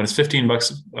 when it's 15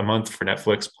 bucks a month for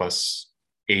Netflix plus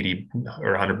 80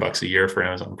 or 100 bucks a year for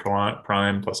Amazon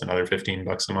Prime, plus another 15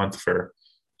 bucks a month for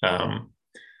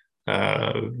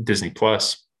Disney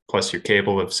Plus, plus your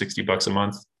cable of 60 bucks a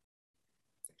month.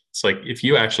 It's like, if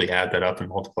you actually add that up and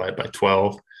multiply it by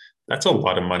 12, that's a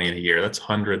lot of money in a year. That's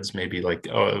hundreds, maybe like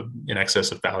in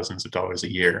excess of thousands of dollars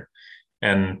a year.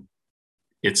 And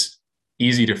it's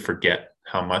easy to forget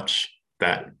how much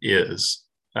that is,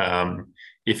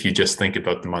 if you just think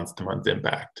about the month-to-month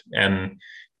impact. And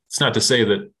it's not to say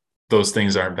that those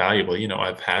things aren't valuable.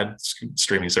 I've had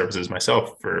streaming services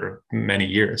myself for many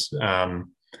years.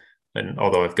 And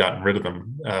although I've gotten rid of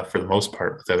them for the most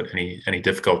part without any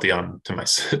difficulty to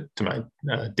my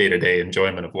day-to-day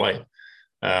enjoyment of life.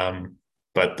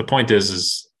 But the point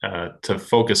is to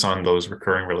focus on those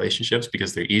recurring relationships,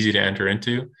 because they're easy to enter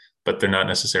into, but they're not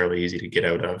necessarily easy to get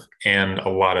out of. And a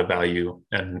lot of value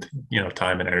and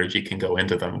time and energy can go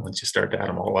into them once you start to add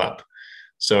them all up.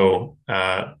 So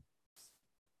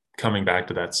coming back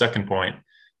to that second point,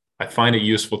 I find it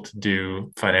useful to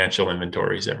do financial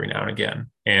inventories every now and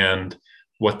again. And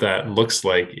what that looks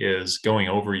like is going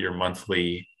over your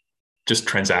monthly just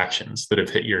transactions that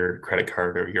have hit your credit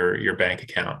card or your bank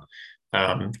account.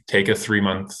 Take a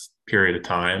 3-month period of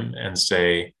time and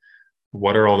say,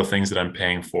 what are all the things that I'm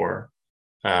paying for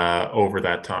over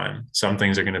that time? Some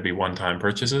things are going to be one-time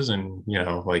purchases, and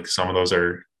like, some of those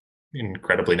are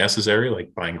incredibly necessary.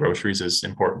 Like, buying groceries is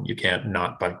important. You can't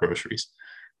not buy groceries.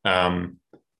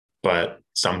 But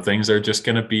some things are just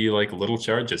going to be like little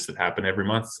charges that happen every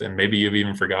month. And maybe you've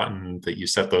even forgotten that you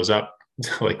set those up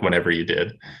like whenever you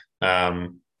did,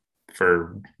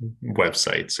 for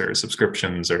websites or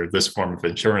subscriptions or this form of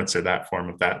insurance or that form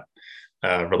of that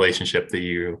relationship that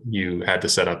you had to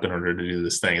set up in order to do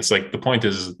this thing. It's like the point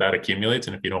is that accumulates,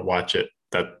 and if you don't watch it,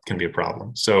 that can be a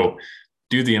problem. So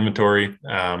do the inventory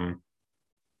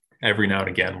every now and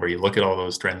again, where you look at all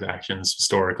those transactions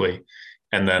historically,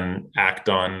 and then act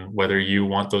on whether you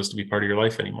want those to be part of your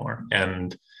life anymore.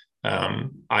 And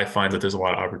I find that there's a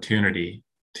lot of opportunity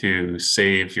to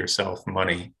save yourself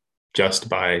money just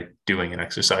by doing an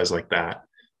exercise like that,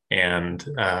 and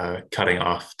cutting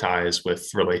off ties with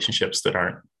relationships that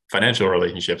aren't financial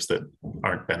relationships that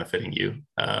aren't benefiting you,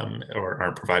 or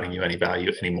aren't providing you any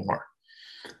value anymore.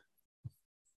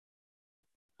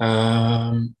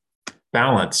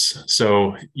 Balance.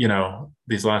 So,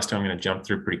 these last two I'm going to jump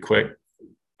through pretty quick.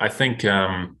 I think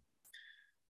I've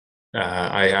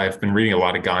been reading a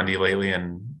lot of Gandhi lately,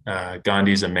 and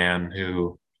Gandhi's a man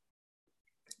who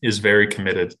is very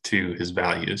committed to his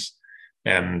values,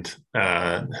 and took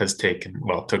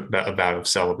a vow of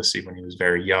celibacy when he was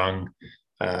very young.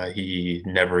 He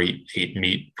never ate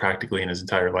meat practically in his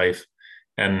entire life.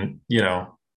 And,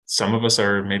 some of us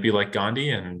are maybe like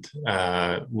Gandhi, and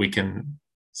we can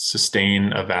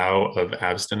sustain a vow of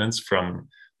abstinence from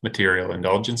material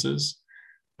indulgences.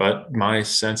 But my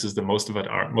sense is that most of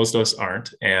us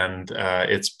aren't. And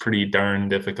it's pretty darn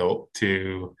difficult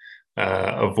to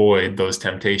avoid those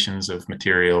temptations of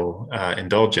material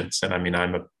indulgence. And I mean,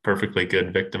 I'm a perfectly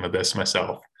good victim of this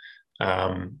myself.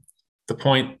 The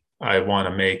point I want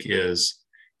to make is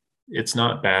it's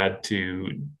not bad to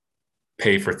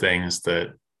pay for things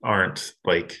that aren't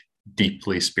like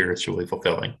deeply spiritually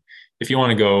fulfilling. If you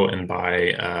want to go and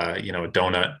buy, a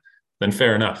donut, then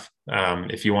fair enough.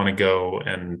 If you want to go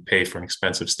and pay for an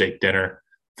expensive steak dinner,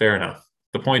 fair enough.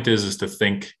 The point is to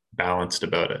think balanced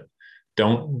about it.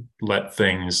 Don't let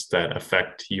things that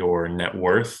affect your net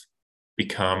worth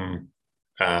become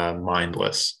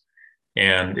mindless.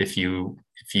 And if you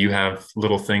have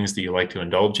little things that you like to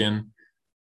indulge in,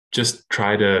 just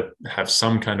try to have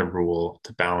some kind of rule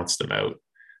to balance them out.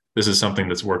 This is something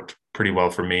that's worked pretty well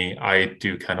for me. I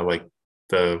do kind of like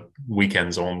the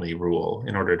weekends only rule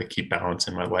in order to keep balance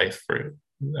in my life,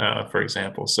 for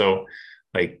example. So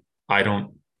like, I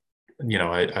don't,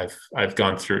 I've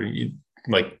gone through,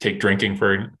 like, take drinking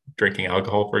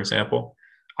alcohol, for example.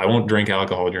 I won't drink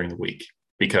alcohol during the week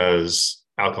because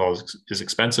alcohol is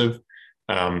expensive.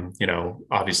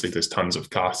 Obviously there's tons of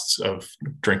costs of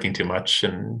drinking too much,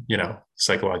 and,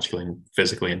 psychologically and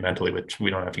physically and mentally, which we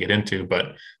don't have to get into,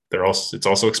 but it's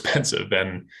also expensive.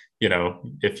 And,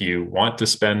 if you want to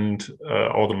spend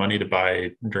all the money to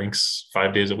buy drinks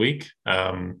 5 days a week,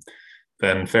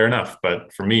 then fair enough.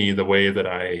 But for me, the way that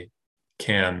I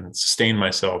can sustain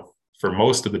myself for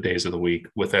most of the days of the week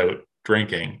without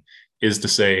drinking is to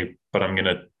say, but I'm going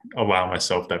to allow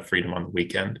myself that freedom on the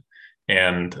weekend,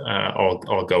 and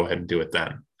I'll go ahead and do it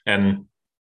then. And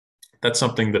that's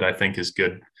something that I think is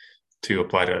good to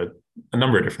apply to a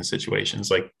number of different situations.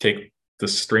 Like, take the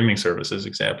streaming services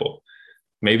example.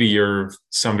 Maybe you're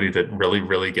somebody that really,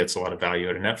 really gets a lot of value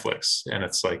out of Netflix, and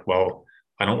it's like, well,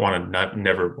 I don't want to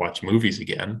never watch movies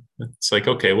again. It's like,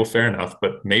 okay, well, fair enough.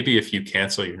 But maybe if you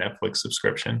cancel your Netflix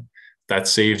subscription, that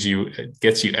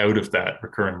gets you out of that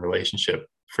recurring relationship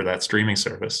for that streaming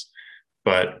service.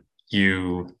 But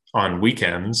you, on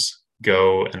weekends,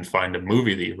 go and find a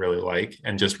movie that you really like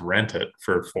and just rent it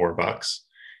for $4.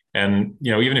 And,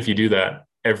 even if you do that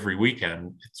every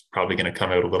weekend, it's probably going to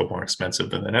come out a little more expensive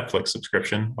than the Netflix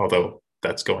subscription, although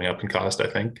that's going up in cost, I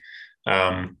think.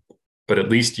 But at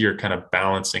least you're kind of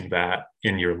balancing that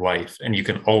in your life, and you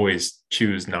can always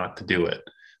choose not to do it.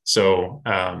 So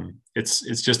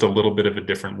it's just a little bit of a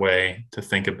different way to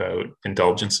think about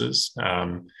indulgences.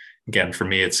 Again, for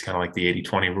me, it's kind of like the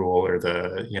 80-20 rule, or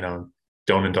the,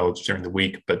 don't indulge during the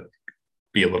week, but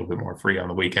be a little bit more free on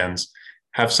the weekends.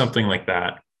 Have something like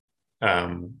that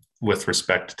with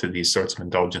respect to these sorts of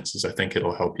indulgences. I think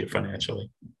it'll help you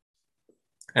financially.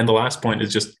 And the last point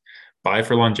is just buy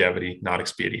for longevity, not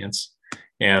expedience.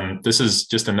 And this is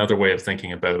just another way of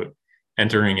thinking about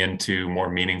entering into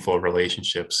more meaningful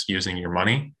relationships using your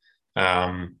money,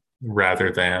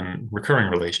 rather than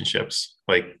recurring relationships.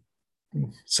 Like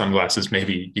sunglasses,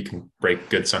 maybe you can break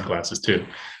good sunglasses too.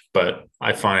 But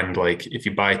I find, like, if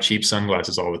you buy cheap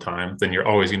sunglasses all the time, then you're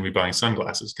always going to be buying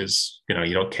sunglasses because,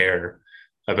 you don't care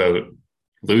about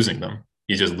losing them.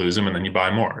 You just lose them and then you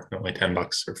buy more, only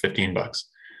 $10 or $15.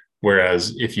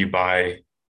 Whereas if you buy,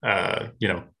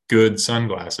 good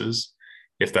sunglasses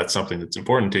if that's something that's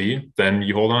important to you, then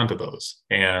you hold on to those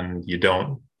and you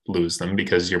don't lose them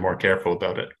because you're more careful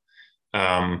about it.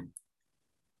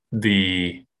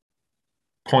 The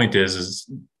point is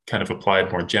kind of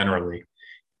applied more generally.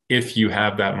 If you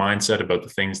have that mindset about the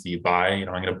things that you buy, I'm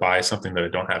going to buy something that I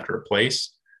don't have to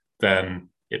replace, then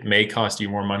it may cost you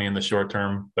more money in the short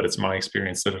term, but it's my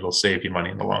experience that it'll save you money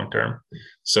in the long term.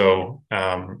 So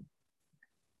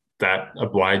that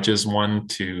obliges one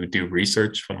to do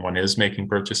research when one is making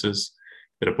purchases.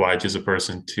 It obliges a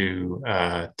person to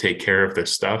take care of their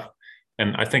stuff.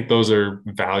 And I think those are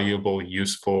valuable,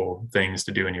 useful things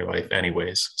to do in your life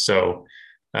anyways. So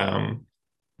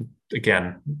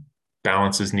again,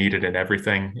 balance is needed in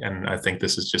everything. And I think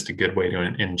this is just a good way to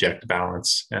inject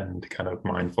balance and kind of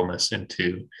mindfulness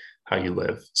into how you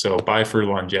live. So buy for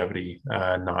longevity,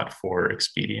 not for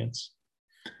expedience.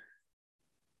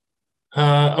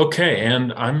 Okay,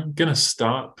 and I'm going to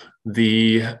stop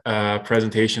the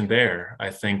presentation there. I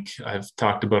think I've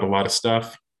talked about a lot of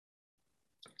stuff.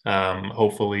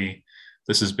 Hopefully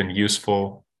this has been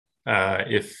useful.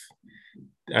 If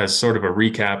as sort of a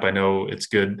recap, I know it's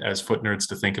good as foot nerds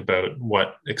to think about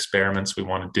what experiments we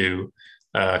want to do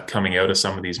coming out of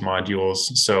some of these modules.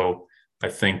 So I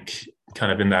think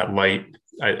kind of in that light,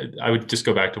 I would just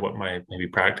go back to what my maybe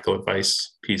practical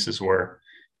advice pieces were.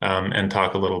 And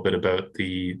talk a little bit about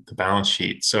the balance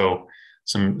sheet. So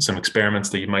some experiments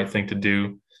that you might think to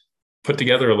do: put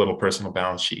together a little personal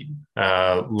balance sheet.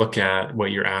 Look at what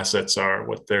your assets are,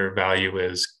 what their value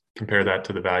is, compare that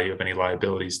to the value of any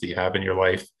liabilities that you have in your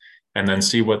life, and then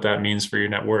see what that means for your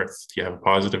net worth. Do you have a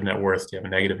positive net worth? Do you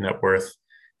have a negative net worth?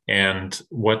 And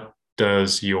what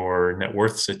does your net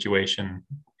worth situation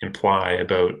imply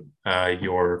about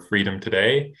your freedom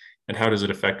today? And how does it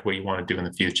affect what you want to do in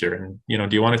the future? And,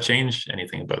 do you want to change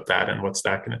anything about that? And what's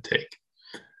that going to take?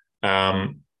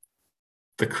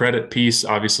 The credit piece,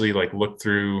 obviously, like look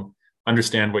through,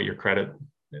 understand what your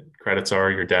credits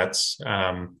are, your debts,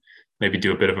 maybe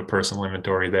do a bit of a personal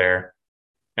inventory there.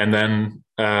 And then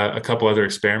a couple other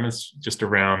experiments just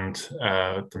around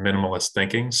the minimalist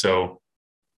thinking. So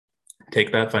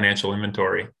take that financial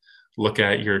inventory, look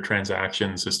at your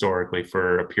transactions historically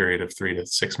for a period of 3 to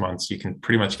 6 months. You can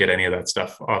pretty much get any of that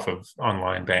stuff off of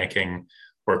online banking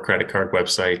or credit card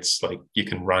websites. Like you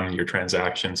can run your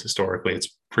transactions historically.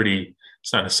 It's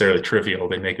not necessarily trivial.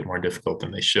 They make it more difficult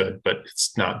than they should, but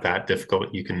it's not that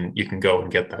difficult. You can go and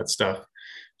get that stuff.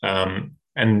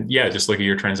 And yeah, just look at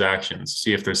your transactions,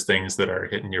 see if there's things that are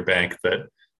hitting your bank that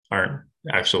aren't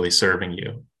actually serving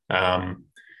you.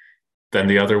 Then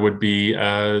the other would be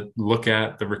look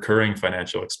at the recurring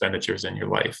financial expenditures in your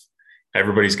life.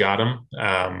 Everybody's got them.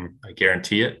 I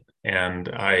guarantee it. And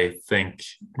I think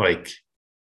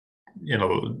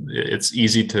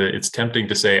it's tempting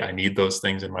to say, I need those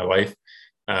things in my life.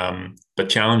 But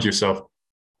challenge yourself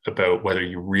about whether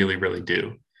you really, really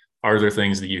do. Are there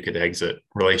things that you could exit,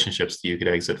 relationships that you could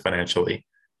exit financially,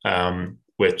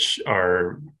 which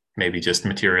are maybe just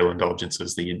material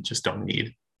indulgences that you just don't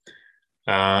need?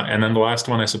 And then the last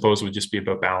one, I suppose, would just be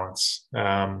about balance.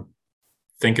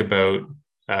 Think about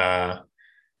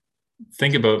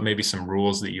maybe some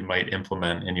rules that you might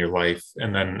implement in your life,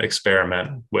 and then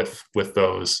experiment with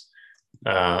those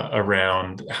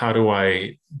around how do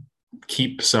I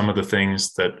keep some of the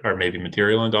things that are maybe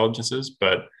material indulgences,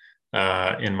 but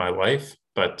in my life,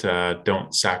 but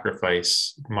don't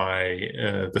sacrifice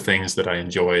the things that I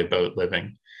enjoy about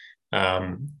living.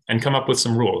 And come up with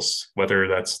some rules, whether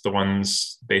that's the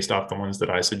ones based off the ones that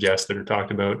I suggested or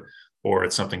talked about, or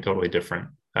it's something totally different.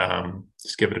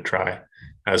 Just give it a try.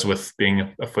 As with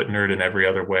being a foot nerd in every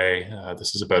other way,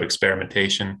 this is about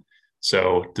experimentation.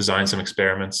 So design some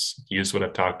experiments, use what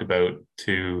I've talked about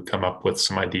to come up with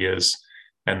some ideas,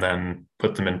 and then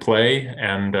put them in play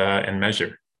and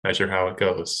measure how it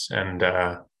goes, and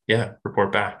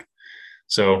report back.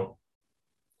 So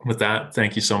with that,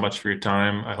 thank you so much for your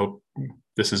time. I hope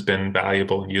this has been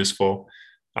valuable and useful.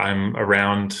 I'm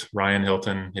around, Ryan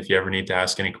Hilton. If you ever need to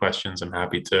ask any questions, I'm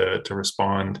happy to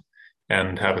respond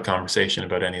and have a conversation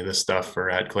about any of this stuff,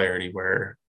 or add clarity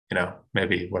where,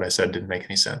 maybe what I said didn't make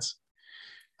any sense.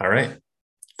 All right.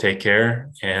 Take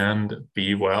care and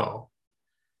be well.